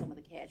kept some of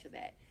the cash of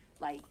that.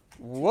 Like,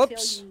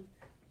 whoops. To tell you,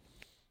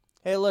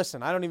 hey,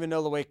 listen, I don't even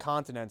know the way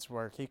continents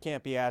work. He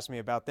can't be asking me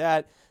about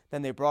that.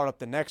 Then they brought up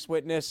the next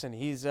witness, and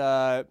he's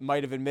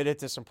might have admitted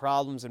to some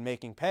problems in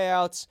making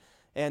payouts.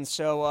 And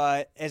so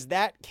as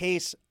that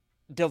case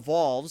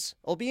devolves,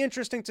 it'll be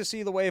interesting to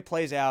see the way it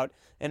plays out.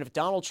 And if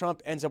Donald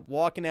Trump ends up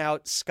walking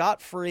out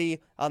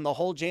scot-free on the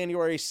whole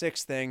January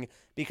 6th thing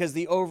because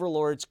the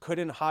overlords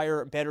couldn't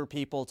hire better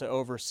people to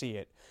oversee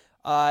it.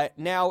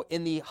 Now,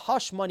 in the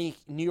hush money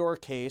New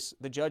York case,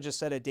 the judge has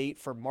set a date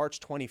for March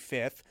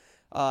 25th.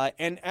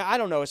 And I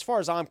don't know, as far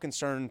as I'm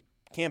concerned,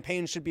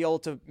 campaigns should be able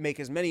to make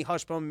as many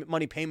hush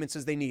money payments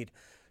as they need.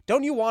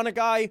 Don't you want a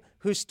guy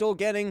who's still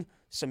getting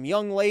some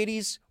young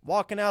ladies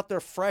walking out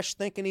there fresh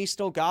thinking he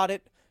still got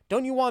it?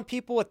 Don't you want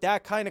people with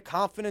that kind of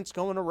confidence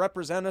going to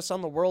represent us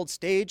on the world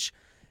stage?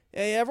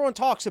 Everyone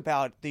talks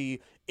about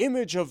the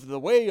image of the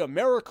way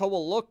America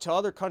will look to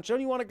other countries.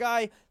 Don't you want a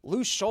guy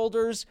loose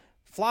shoulders,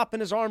 flopping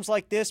his arms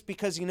like this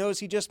because he knows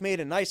he just made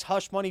a nice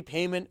hush money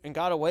payment and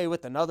got away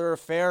with another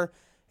affair?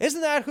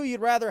 Isn't that who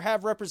you'd rather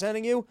have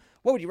representing you?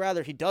 What would you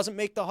rather? He doesn't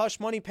make the hush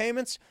money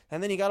payments,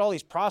 and then you got all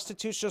these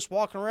prostitutes just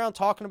walking around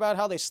talking about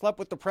how they slept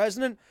with the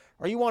president?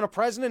 Or you want a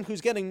president who's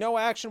getting no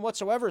action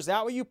whatsoever? Is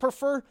that what you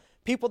prefer?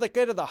 People that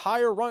get to the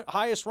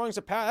highest rungs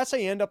of power? That's how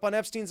you end up on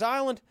Epstein's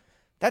Island.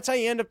 That's how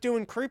you end up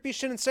doing creepy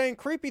shit and saying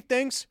creepy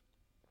things.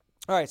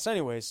 All right, so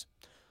anyways,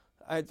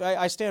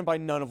 I stand by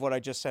none of what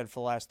I just said for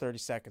the last 30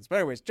 seconds. But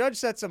anyways, judge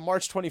sets a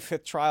March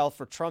 25th trial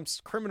for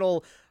Trump's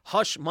criminal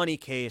hush money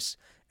case.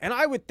 And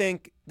I would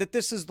think that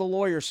this is the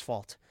lawyer's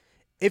fault.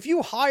 If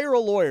you hire a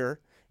lawyer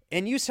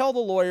and you tell the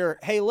lawyer,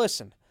 hey,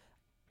 listen,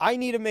 I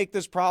need to make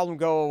this problem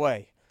go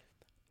away.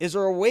 Is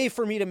there a way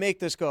for me to make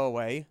this go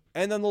away?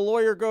 And then the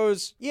lawyer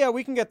goes, yeah,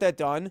 we can get that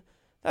done.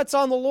 That's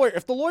on the lawyer.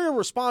 If the lawyer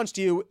responds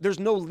to you, there's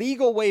no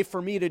legal way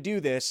for me to do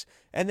this,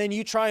 and then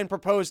you try and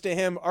propose to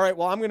him, all right,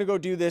 well, I'm going to go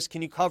do this.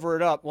 Can you cover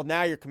it up? Well,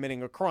 now you're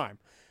committing a crime.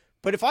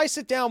 But if I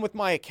sit down with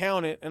my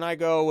accountant and I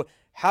go,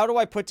 how do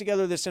I put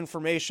together this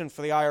information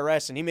for the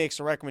IRS? And he makes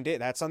a recommendation,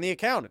 that's on the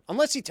accountant.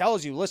 Unless he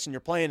tells you, listen, you're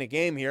playing a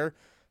game here,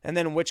 and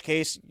then in which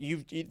case,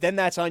 then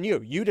that's on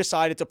you. You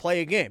decided to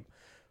play a game.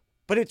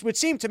 But it would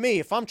seem to me,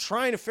 if I'm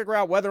trying to figure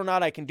out whether or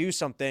not I can do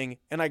something,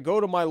 and I go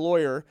to my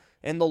lawyer,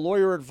 and the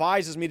lawyer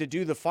advises me to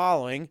do the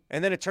following,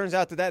 and then it turns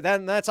out that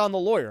that's on the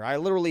lawyer. I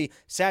literally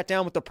sat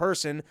down with the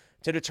person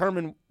to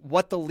determine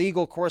what the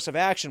legal course of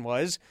action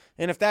was,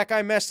 and if that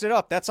guy messed it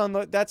up, that's on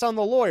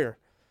the lawyer.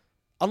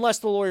 Unless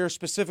the lawyer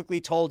specifically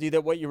told you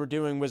that what you were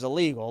doing was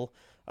illegal,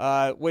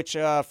 which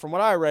from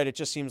what I read, it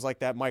just seems like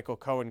that Michael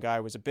Cohen guy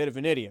was a bit of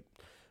an idiot.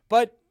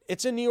 But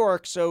it's in New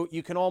York, so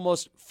you can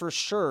almost for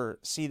sure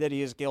see that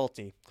he is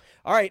guilty.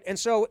 All right, and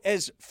so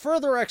as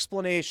further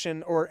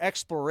explanation or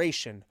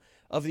exploration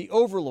of the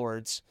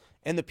overlords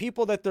and the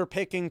people that they're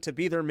picking to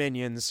be their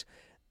minions,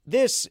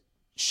 this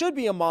should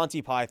be a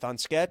Monty Python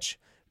sketch,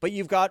 but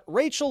you've got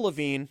Rachel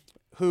Levine,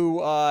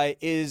 who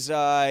is,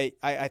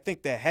 I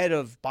think, the head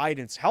of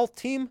Biden's health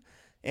team,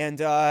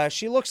 and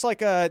she looks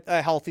like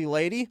a healthy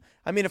lady.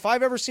 I mean, if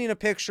I've ever seen a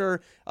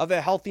picture of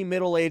a healthy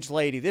middle-aged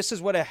lady, this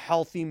is what a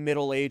healthy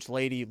middle-aged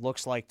lady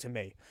looks like to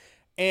me.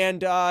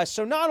 And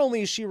so not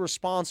only is she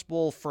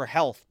responsible for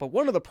health, but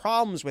one of the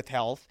problems with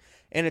health,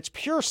 and it's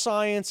pure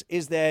science,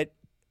 is that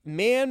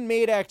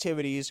man-made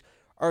activities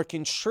are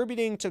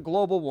contributing to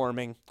global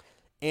warming.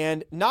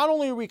 And not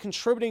only are we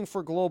contributing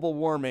for global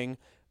warming,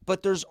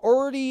 but there's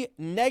already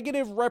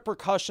negative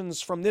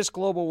repercussions from this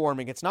global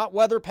warming. It's not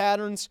weather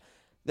patterns.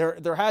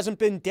 There hasn't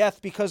been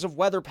death because of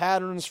weather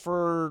patterns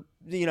for,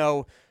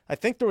 I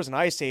think there was an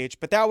ice age,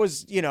 but that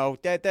was,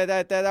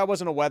 that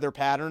wasn't a weather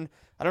pattern.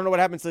 I don't know what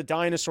happens to the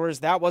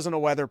dinosaurs. That wasn't a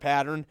weather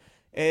pattern.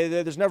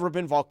 There's never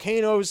been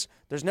volcanoes.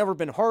 There's never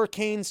been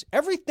hurricanes.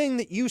 Everything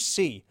that you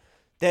see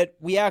that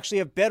we actually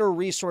have better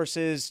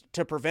resources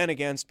to prevent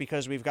against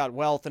because we've got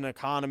wealth and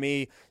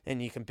economy,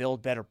 and you can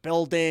build better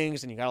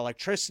buildings, and you got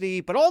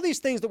electricity. But all these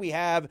things that we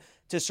have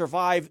to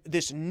survive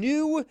this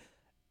new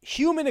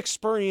human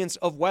experience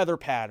of weather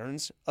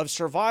patterns, of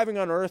surviving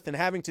on Earth and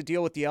having to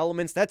deal with the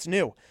elements, that's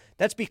new.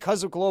 That's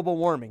because of global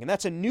warming, and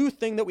that's a new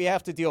thing that we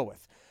have to deal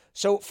with.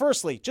 So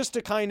firstly, just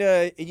to kind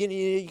of,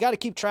 you got to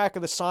keep track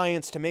of the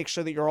science to make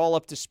sure that you're all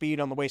up to speed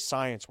on the way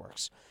science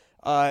works.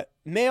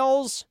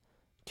 Males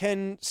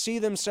can see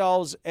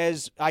themselves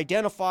as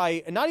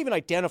not even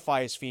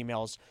identify as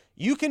females.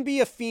 You can be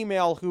a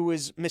female who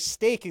is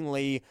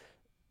mistakenly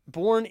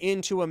born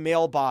into a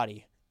male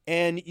body.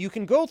 And you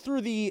can go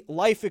through the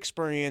life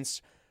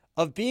experience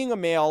of being a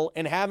male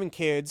and having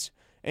kids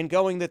and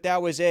going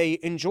that was a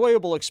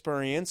enjoyable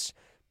experience,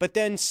 but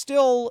then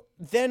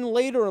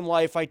later in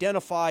life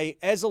identify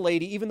as a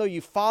lady, even though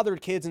you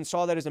fathered kids and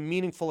saw that as a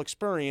meaningful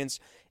experience,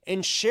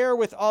 and share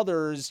with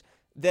others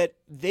that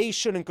they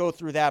shouldn't go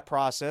through that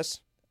process.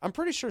 I'm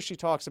pretty sure she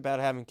talks about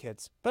having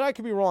kids, but I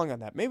could be wrong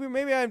on that. Maybe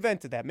I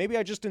invented that. Maybe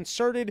I just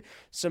inserted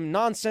some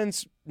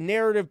nonsense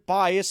narrative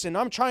bias, and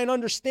I'm trying to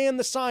understand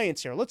the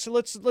science here. Let's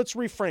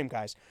reframe,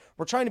 guys.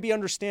 We're trying to be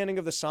understanding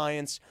of the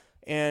science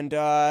and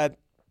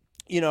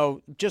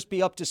just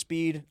be up to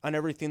speed on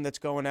everything that's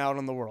going out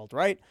in the world,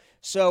 right?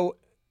 So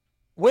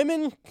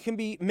women can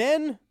be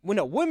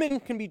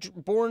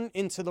born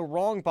into the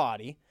wrong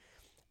body,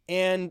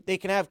 and they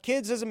can have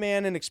kids as a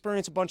man and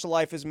experience a bunch of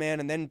life as a man,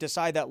 and then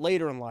decide that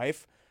later in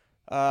life.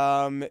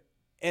 And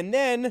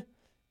then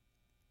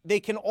they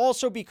can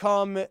also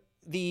become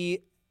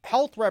the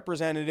health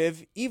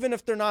representative, even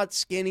if they're not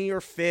skinny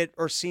or fit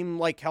or seem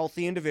like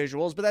healthy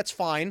individuals, but that's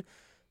fine.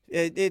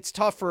 It's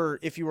tougher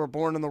if you were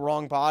born in the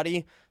wrong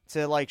body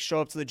to show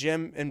up to the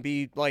gym and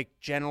be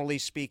generally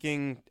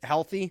speaking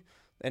healthy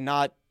and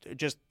not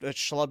just a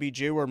schlubby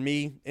Jew or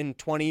me in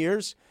 20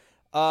 years.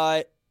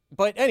 But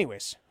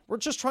anyways, we're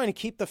just trying to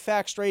keep the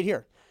facts straight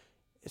here.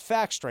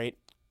 Facts straight.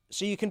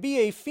 So you can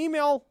be a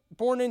female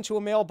born into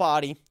a male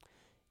body.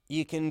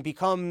 You can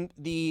become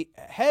the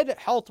head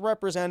health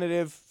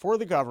representative for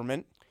the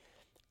government.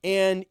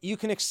 And you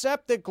can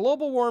accept that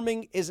global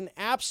warming is an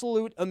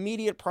absolute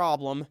immediate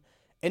problem.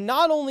 And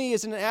not only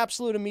is it an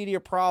absolute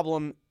immediate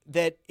problem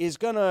that is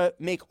going to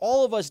make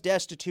all of us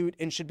destitute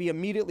and should be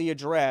immediately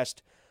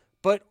addressed,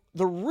 But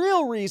the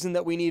real reason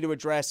that we need to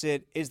address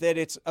it is that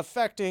it's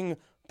affecting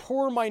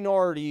poor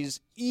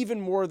minorities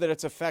even more than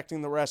it's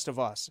affecting the rest of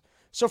us.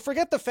 So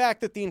forget the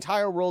fact that the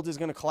entire world is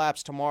going to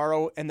collapse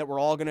tomorrow and that we're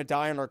all going to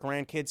die and our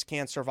grandkids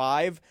can't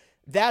survive.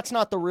 That's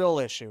not the real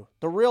issue.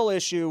 The real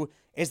issue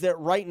is that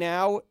right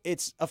now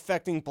it's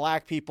affecting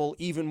black people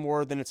even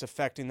more than it's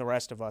affecting the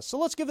rest of us. So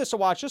let's give this a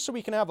watch just so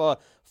we can have a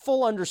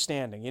full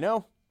understanding, you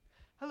know?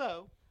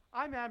 Hello,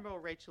 I'm Admiral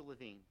Rachel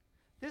Levine.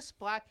 This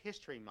Black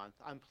History Month,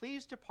 I'm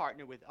pleased to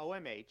partner with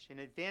OMH in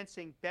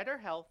advancing better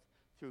health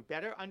through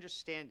better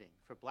understanding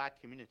for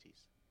black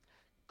communities.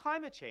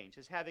 Climate change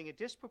is having a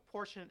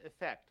disproportionate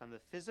effect on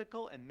the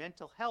physical and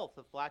mental health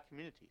of black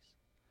communities.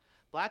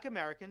 Black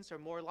Americans are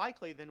more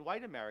likely than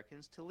white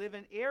Americans to live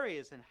in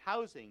areas and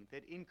housing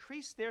that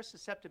increase their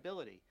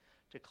susceptibility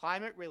to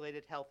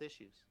climate-related health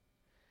issues.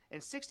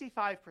 And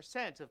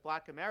 65% of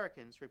black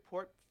Americans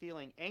report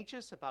feeling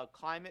anxious about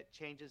climate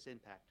change's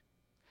impact.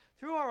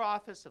 Through our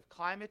Office of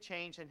Climate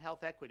Change and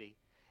Health Equity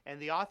and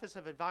the Office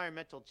of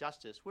Environmental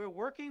Justice, we're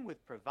working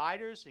with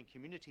providers and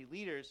community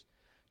leaders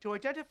to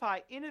identify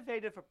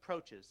innovative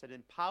approaches that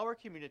empower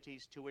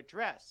communities to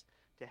address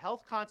the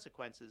health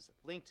consequences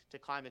linked to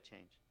climate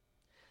change.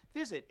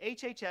 Visit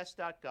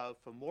hhs.gov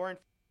for more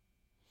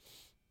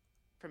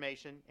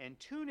information and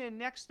tune in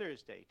next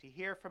Thursday to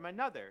hear from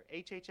another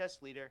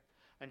HHS leader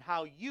on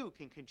how you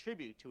can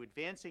contribute to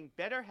advancing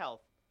better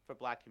health for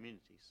black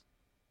communities.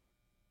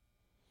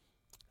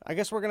 I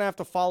guess we're going to have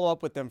to follow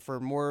up with them for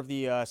more of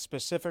the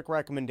specific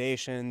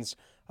recommendations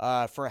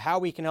for how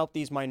we can help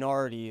these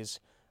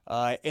minorities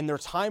in their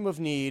time of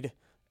need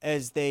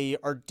as they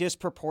are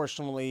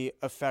disproportionately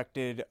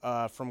affected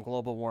from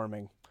global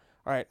warming.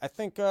 All right, I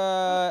think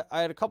I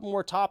had a couple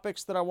more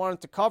topics that I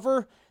wanted to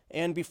cover.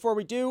 And before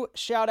we do,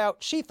 shout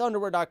out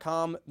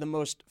sheathunderwear.com, the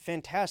most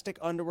fantastic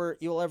underwear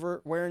you'll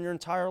ever wear in your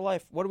entire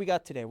life. What do we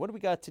got today?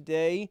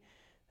 I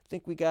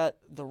think we got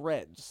the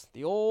Reds,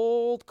 the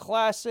old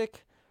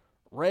classic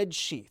red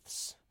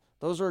sheaths.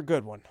 Those are a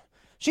good one.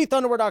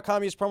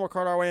 Sheathunderwear.com. Use promo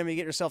code RYM. You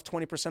get yourself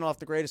 20% off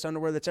the greatest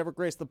underwear that's ever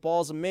graced the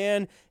balls of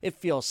man. It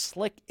feels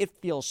slick. It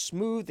feels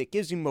smooth. It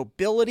gives you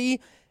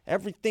mobility.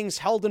 Everything's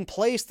held in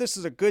place. This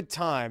is a good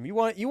time. You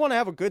want to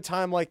have a good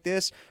time like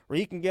this where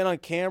you can get on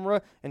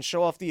camera and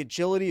show off the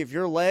agility of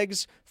your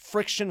legs,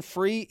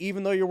 friction-free,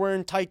 even though you're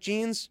wearing tight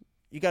jeans?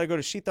 You got to go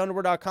to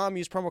sheathunderwear.com.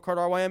 Use promo code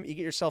RYM. You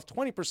get yourself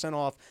 20%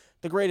 off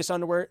the greatest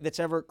underwear that's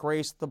ever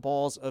graced the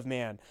balls of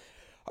man.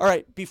 All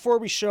right, before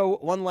we show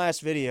one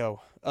last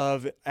video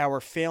of our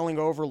failing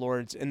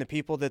overlords and the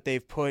people that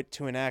they've put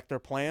to enact their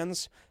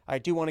plans, I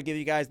do want to give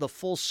you guys the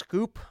full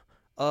scoop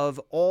of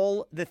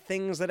all the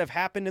things that have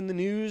happened in the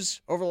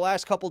news over the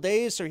last couple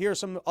days. So here are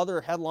some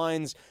other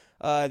headlines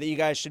that you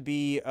guys should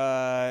be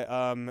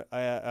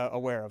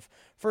aware of.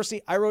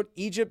 Firstly, I wrote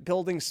Egypt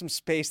building some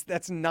space.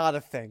 That's not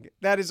a thing.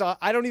 That is,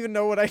 I don't even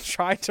know what I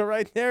tried to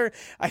write there.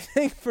 I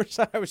think first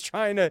I was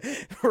trying to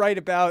write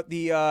about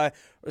the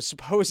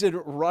supposed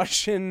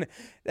Russian.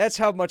 That's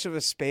how much of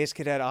a space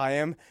cadet I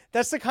am.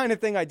 That's the kind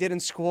of thing I did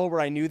in school where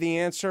I knew the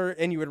answer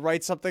and you would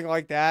write something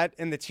like that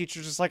and the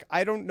teacher's just like,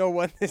 I don't know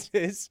what this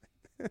is.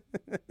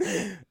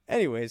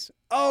 Anyways.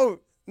 Oh,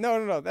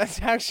 no.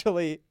 That's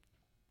actually...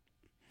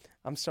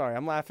 I'm sorry.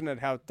 I'm laughing at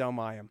how dumb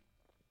I am.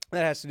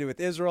 That has to do with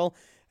Israel,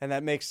 and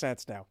that makes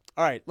sense now.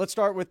 All right, let's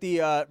start with the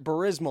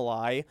Burisma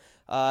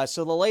lie.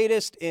 So the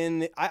latest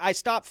in... I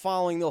stopped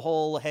following the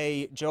whole,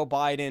 hey, Joe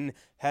Biden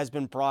has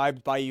been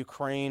bribed by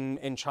Ukraine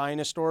and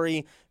China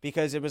story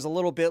because it was a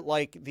little bit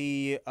like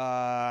the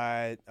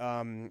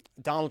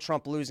Donald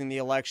Trump losing the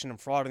election and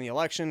fraud in the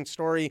election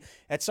story.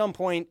 At some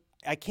point,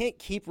 I can't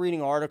keep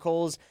reading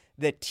articles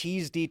that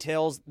tease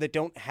details that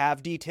don't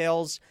have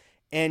details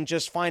and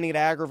just finding it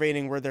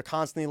aggravating where they're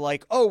constantly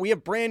like, oh, we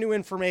have brand new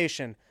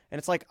information. And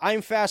it's like,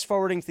 I'm fast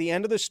forwarding to the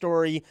end of the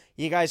story.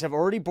 You guys have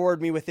already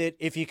bored me with it.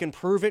 If you can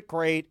prove it,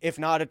 great. If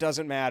not, it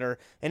doesn't matter.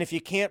 And if you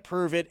can't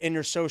prove it and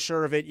you're so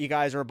sure of it, you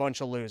guys are a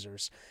bunch of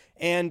losers.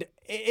 And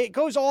it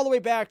goes all the way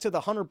back to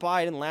the Hunter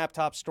Biden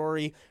laptop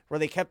story where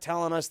they kept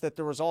telling us that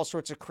there was all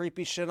sorts of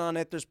creepy shit on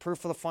it. There's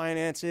proof of the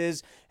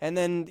finances. And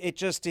then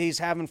he's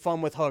having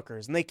fun with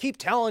hookers. And they keep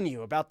telling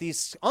you about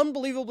these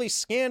unbelievably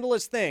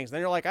scandalous things. Then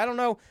you're like, I don't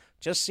know.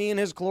 Just seeing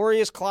his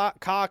glorious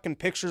cock and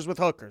pictures with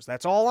hookers.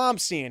 That's all I'm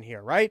seeing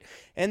here, right?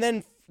 And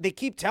then they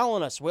keep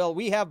telling us, well,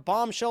 we have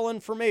bombshell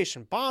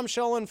information.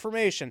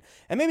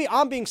 And maybe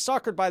I'm being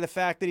suckered by the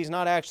fact that he's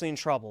not actually in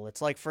trouble.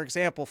 It's like, for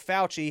example,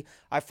 Fauci.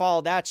 I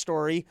followed that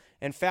story,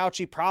 and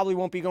Fauci probably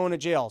won't be going to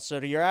jail.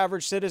 So to your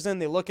average citizen,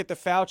 they look at the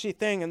Fauci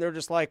thing, and they're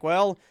just like,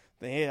 well,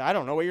 I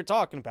don't know what you're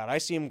talking about. I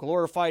see him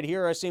glorified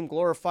here. I see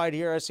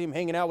him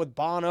hanging out with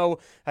Bono.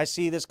 I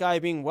see this guy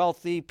being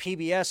wealthy,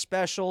 PBS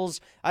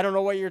specials. I don't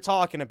know what you're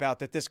talking about,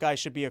 that this guy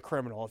should be a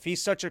criminal. If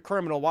he's such a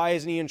criminal, why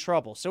isn't he in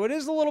trouble? So it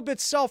is a little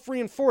bit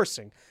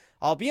self-reinforcing,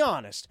 I'll be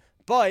honest.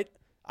 But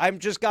I've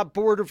just got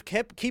bored of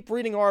keep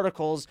reading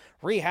articles,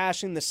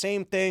 rehashing the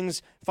same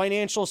things,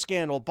 financial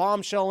scandal,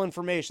 bombshell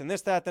information,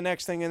 this, that, the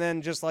next thing, and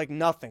then just like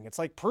nothing. It's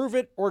like, prove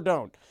it or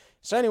don't.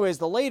 So anyways,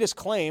 the latest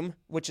claim,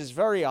 which is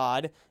very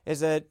odd,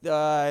 is that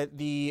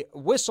the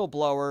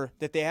whistleblower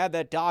that they had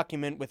that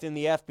document within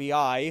the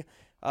FBI,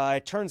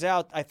 it turns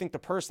out I think the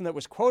person that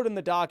was quoted in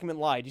the document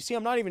lied. You see,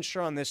 I'm not even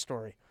sure on this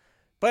story.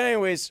 But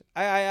anyways,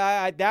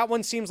 I that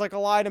one seems like a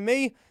lie to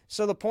me.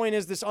 So the point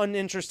is this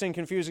uninteresting,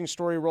 confusing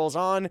story rolls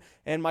on.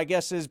 And my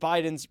guess is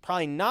Biden's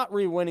probably not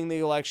re-winning the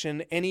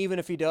election. And even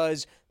if he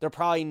does, they're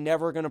probably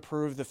never going to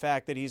prove the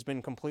fact that he's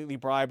been completely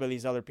bribed by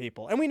these other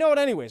people. And we know it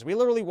anyways. We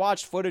literally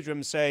watched footage of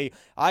him say,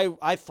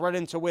 I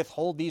threatened to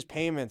withhold these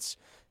payments.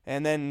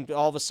 And then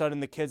all of a sudden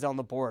the kid's on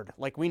the board.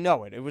 Like, we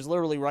know it. It was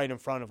literally right in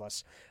front of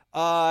us.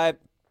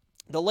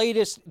 The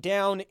latest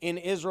down in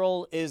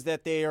Israel is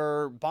that they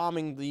are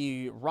bombing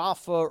the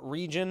Rafah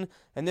region,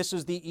 and this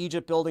is the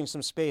Egypt building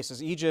some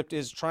spaces. Egypt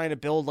is trying to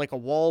build like a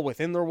wall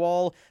within their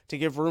wall to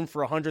give room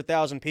for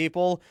 100,000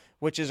 people,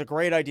 which is a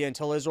great idea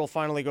until Israel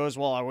finally goes,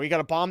 well, we got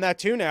to bomb that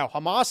too now.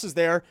 Hamas is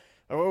there.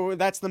 Oh,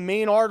 that's the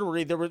main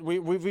artery.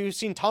 We've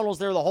seen tunnels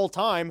there the whole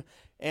time.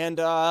 And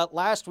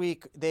last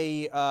week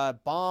they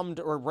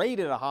bombed or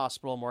raided a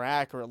hospital, more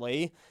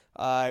accurately,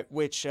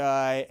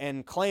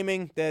 and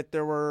claiming that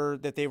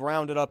they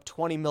rounded up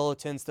 20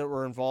 militants that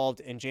were involved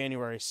in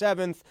January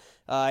 7th.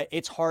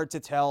 It's hard to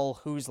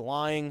tell who's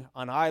lying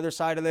on either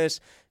side of this,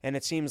 and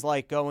it seems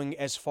like going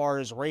as far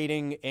as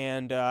raiding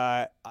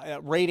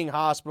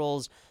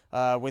hospitals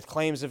with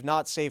claims of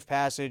not safe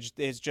passage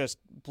is just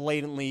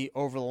blatantly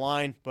over the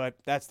line, but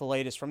that's the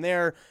latest from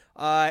there.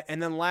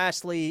 And then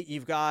lastly,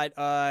 you've got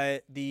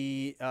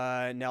the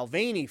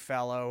Navalny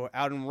fellow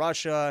out in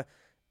Russia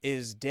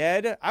is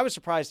dead. I was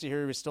surprised to hear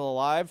he was still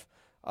alive,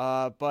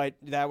 but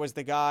that was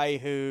the guy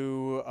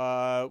who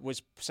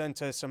was sent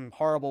to some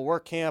horrible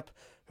work camp,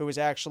 who was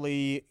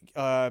actually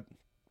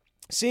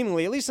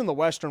seemingly, at least in the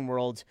Western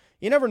world,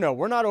 you never know.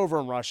 We're not over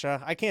in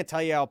Russia. I can't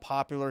tell you how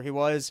popular he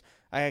was.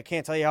 I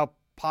can't tell you how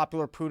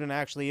popular Putin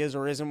actually is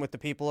or isn't with the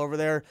people over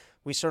there.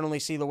 We certainly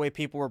see the way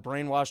people were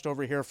brainwashed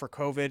over here for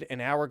COVID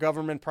and our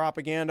government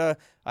propaganda.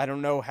 I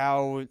don't know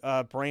how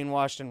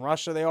brainwashed in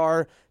Russia they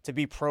are to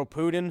be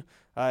pro-Putin.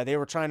 They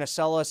were trying to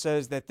sell us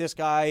as that this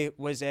guy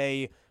was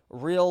a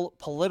real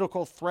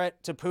political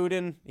threat to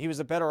Putin. He was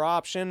a better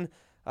option.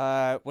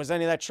 Was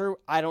any of that true?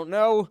 I don't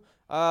know.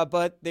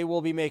 But they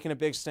will be making a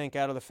big stink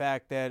out of the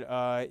fact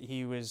that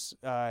he was,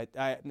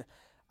 I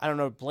don't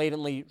know,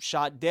 blatantly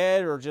shot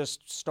dead or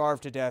just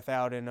starved to death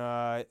out in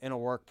a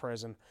work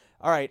prison.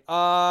 All right.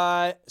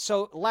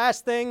 So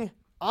last thing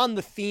on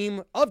the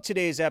theme of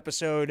today's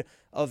episode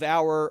of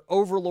our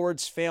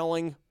overlords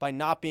failing by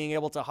not being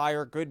able to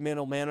hire good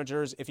middle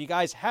managers. If you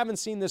guys haven't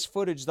seen this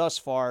footage thus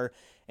far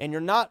and you're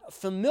not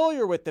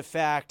familiar with the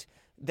fact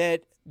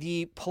that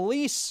the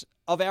police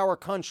of our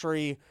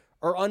country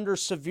are under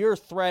severe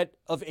threat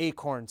of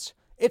acorns,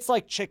 it's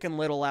like Chicken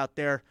Little out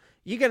there.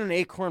 You get an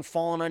acorn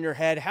falling on your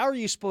head. How are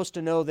you supposed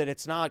to know that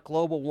it's not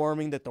global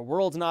warming, that the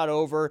world's not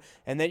over,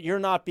 and that you're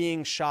not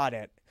being shot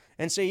at?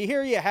 And so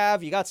here you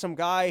got some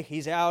guy,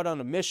 he's out on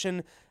a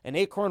mission, an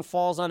acorn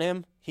falls on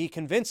him. He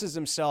convinces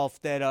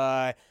himself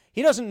that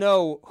he doesn't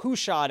know who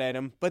shot at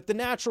him, but the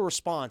natural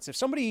response,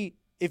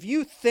 if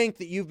you think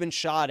that you've been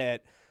shot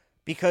at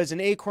because an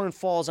acorn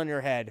falls on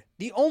your head,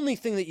 the only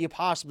thing that you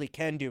possibly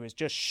can do is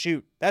just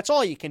shoot. That's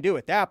all you can do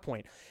at that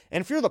point.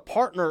 And if you're the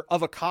partner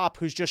of a cop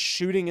who's just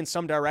shooting in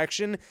some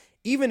direction,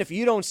 even if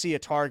you don't see a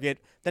target,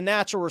 the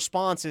natural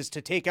response is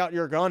to take out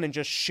your gun and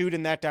just shoot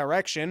in that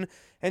direction.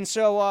 And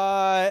so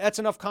that's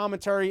enough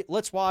commentary.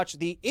 Let's watch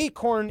the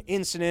acorn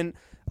incident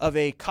of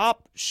a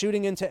cop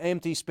shooting into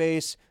empty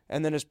space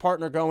and then his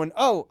partner going,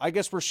 oh, I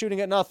guess we're shooting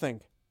at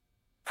nothing.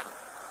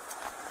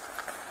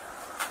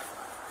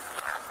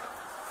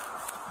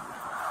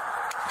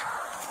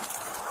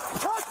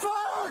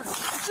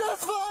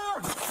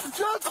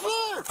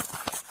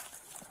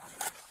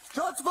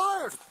 Shots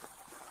fired!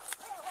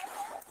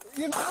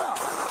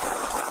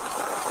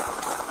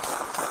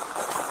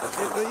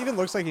 It even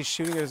looks like he's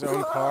shooting at his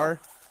own car.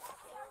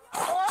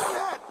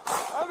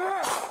 I'm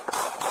hit!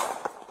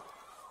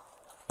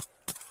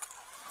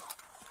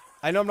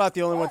 I know I'm not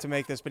the only one to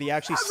make this, but he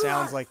actually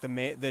sounds like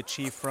the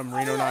chief from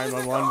Reno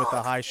 911 with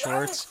the high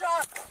shorts.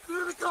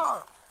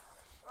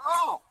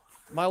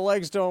 My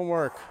legs don't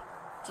work.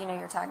 Do you know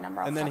your tag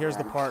number? And then here's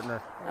the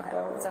partner. Okay,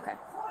 it's okay.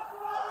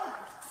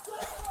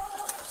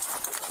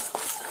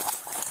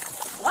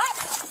 What?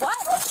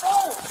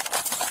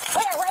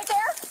 Where? Right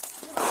there?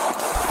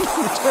 He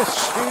just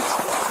shoots.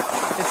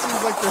 It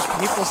seems like there's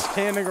people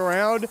standing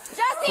around.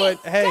 Jesse! But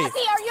hey,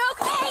 Jesse, are you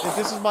okay? if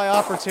this is my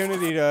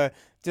opportunity to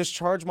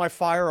discharge my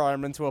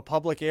firearm into a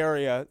public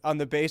area on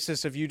the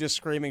basis of you just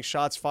screaming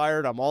shots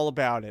fired, I'm all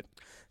about it.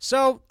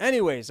 So,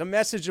 anyways, a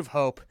message of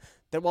hope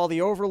that while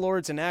the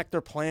overlords enact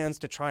their plans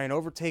to try and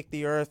overtake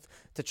the earth,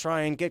 to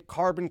try and get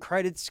carbon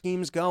credit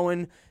schemes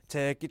going,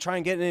 to try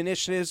and get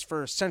initiatives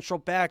for central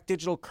bank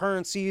digital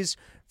currencies,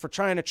 for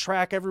trying to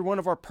track every one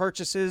of our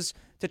purchases,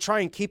 to try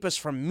and keep us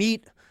from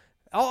meat,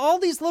 all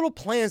these little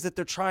plans that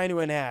they're trying to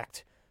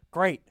enact.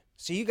 Great.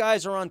 So you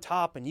guys are on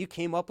top and you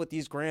came up with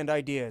these grand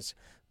ideas.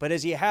 But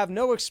as you have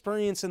no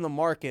experience in the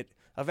market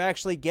of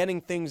actually getting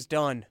things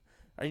done,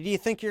 Or do you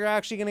think you're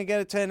actually going to get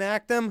it to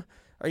enact them?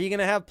 Are you going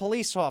to have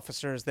police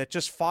officers that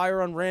just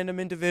fire on random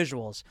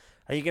individuals?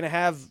 Are you going to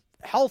have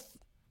health,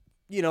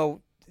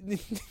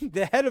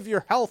 the head of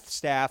your health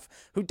staff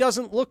who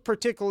doesn't look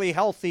particularly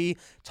healthy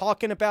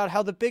talking about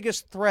how the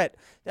biggest threat?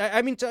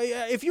 I mean,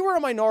 if you were a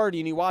minority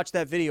and you watched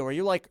that video, are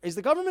you like, is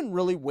the government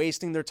really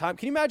wasting their time?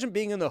 Can you imagine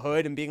being in the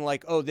hood and being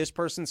like, oh, this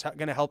person's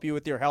going to help you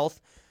with your health?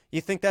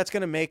 You think that's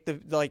going to make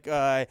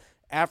the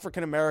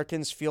African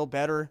Americans feel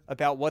better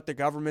about what the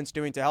government's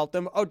doing to help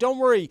them? Oh, don't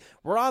worry,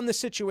 we're on the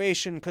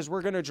situation because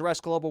we're going to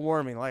address global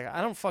warming. Like, I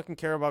don't fucking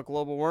care about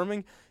global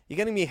warming. You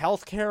getting me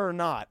health care or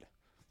not?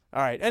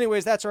 All right.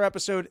 Anyways, that's our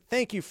episode.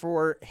 Thank you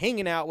for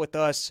hanging out with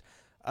us.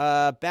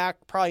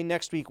 Back probably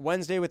next week,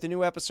 Wednesday, with a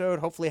new episode.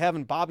 Hopefully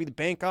having Bobby the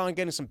Bank on,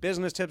 getting some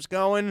business tips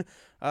going.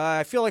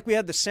 I feel like we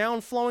had the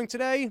sound flowing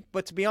today,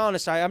 but to be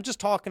honest, I'm just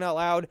talking out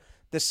loud.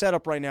 The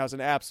setup right now is an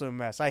absolute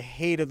mess. I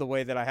hated the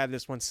way that I had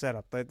this one set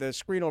up. The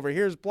screen over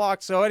here is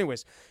blocked. So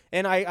anyways,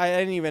 and I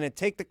didn't even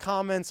take the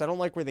comments. I don't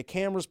like where the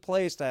camera's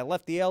placed. I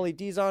left the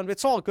LEDs on.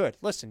 It's all good.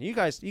 Listen, you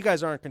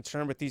guys aren't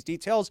concerned with these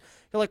details.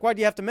 You're like, why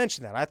do you have to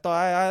mention that? I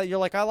thought you're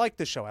like, I like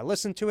the show. I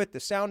listened to it. The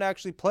sound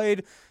actually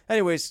played.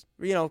 Anyways,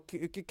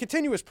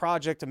 continuous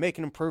project of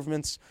making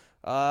improvements.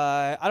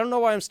 I don't know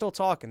why I'm still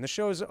talking. The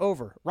show is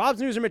over.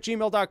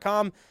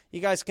 robsnewsroom@gmail.com. You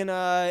guys can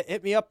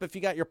hit me up if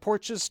you got your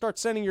porches. Start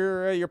sending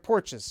your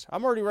porches.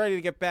 I'm already ready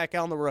to get back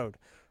out on the road.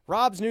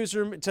 Rob's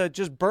Newsroom, to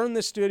just burn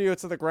this studio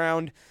to the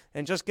ground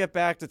and just get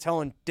back to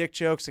telling dick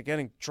jokes and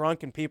getting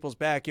drunk in people's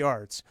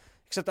backyards.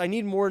 Except I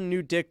need more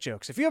new dick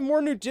jokes. If you have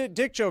more new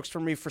dick jokes for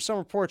me for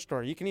Summer Porch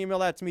Tour, you can email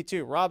that to me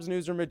too.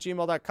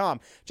 robsnewsroom@gmail.com.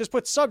 Just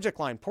put subject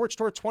line, Porch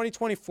Tour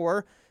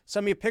 2024.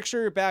 Send me a picture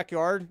of your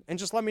backyard and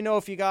just let me know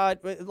if you got,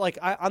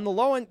 on the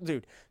low end,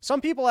 dude,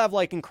 some people have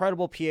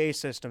incredible PA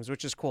systems,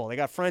 which is cool. They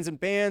got friends in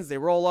bands. They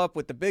roll up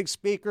with the big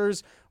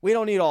speakers. We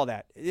don't need all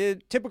that.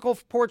 Typical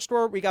Porch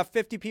Tour, we got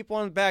 50 people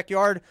in the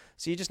backyard.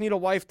 So you just need a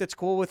wife that's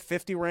cool with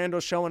 50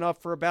 randos showing up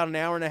for about an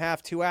hour and a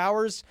half, 2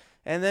 hours.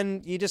 And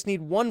then you just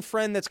need one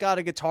friend that's got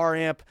a guitar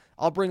amp.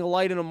 I'll bring a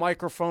light and a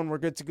microphone. We're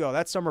good to go.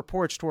 That's Summer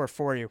Porch Tour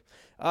for you.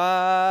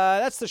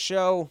 That's the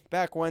show.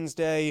 Back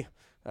Wednesday.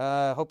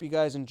 Hope you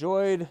guys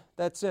enjoyed.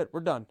 That's it.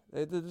 We're done.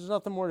 There's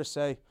nothing more to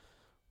say.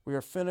 We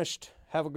are finished. Have a good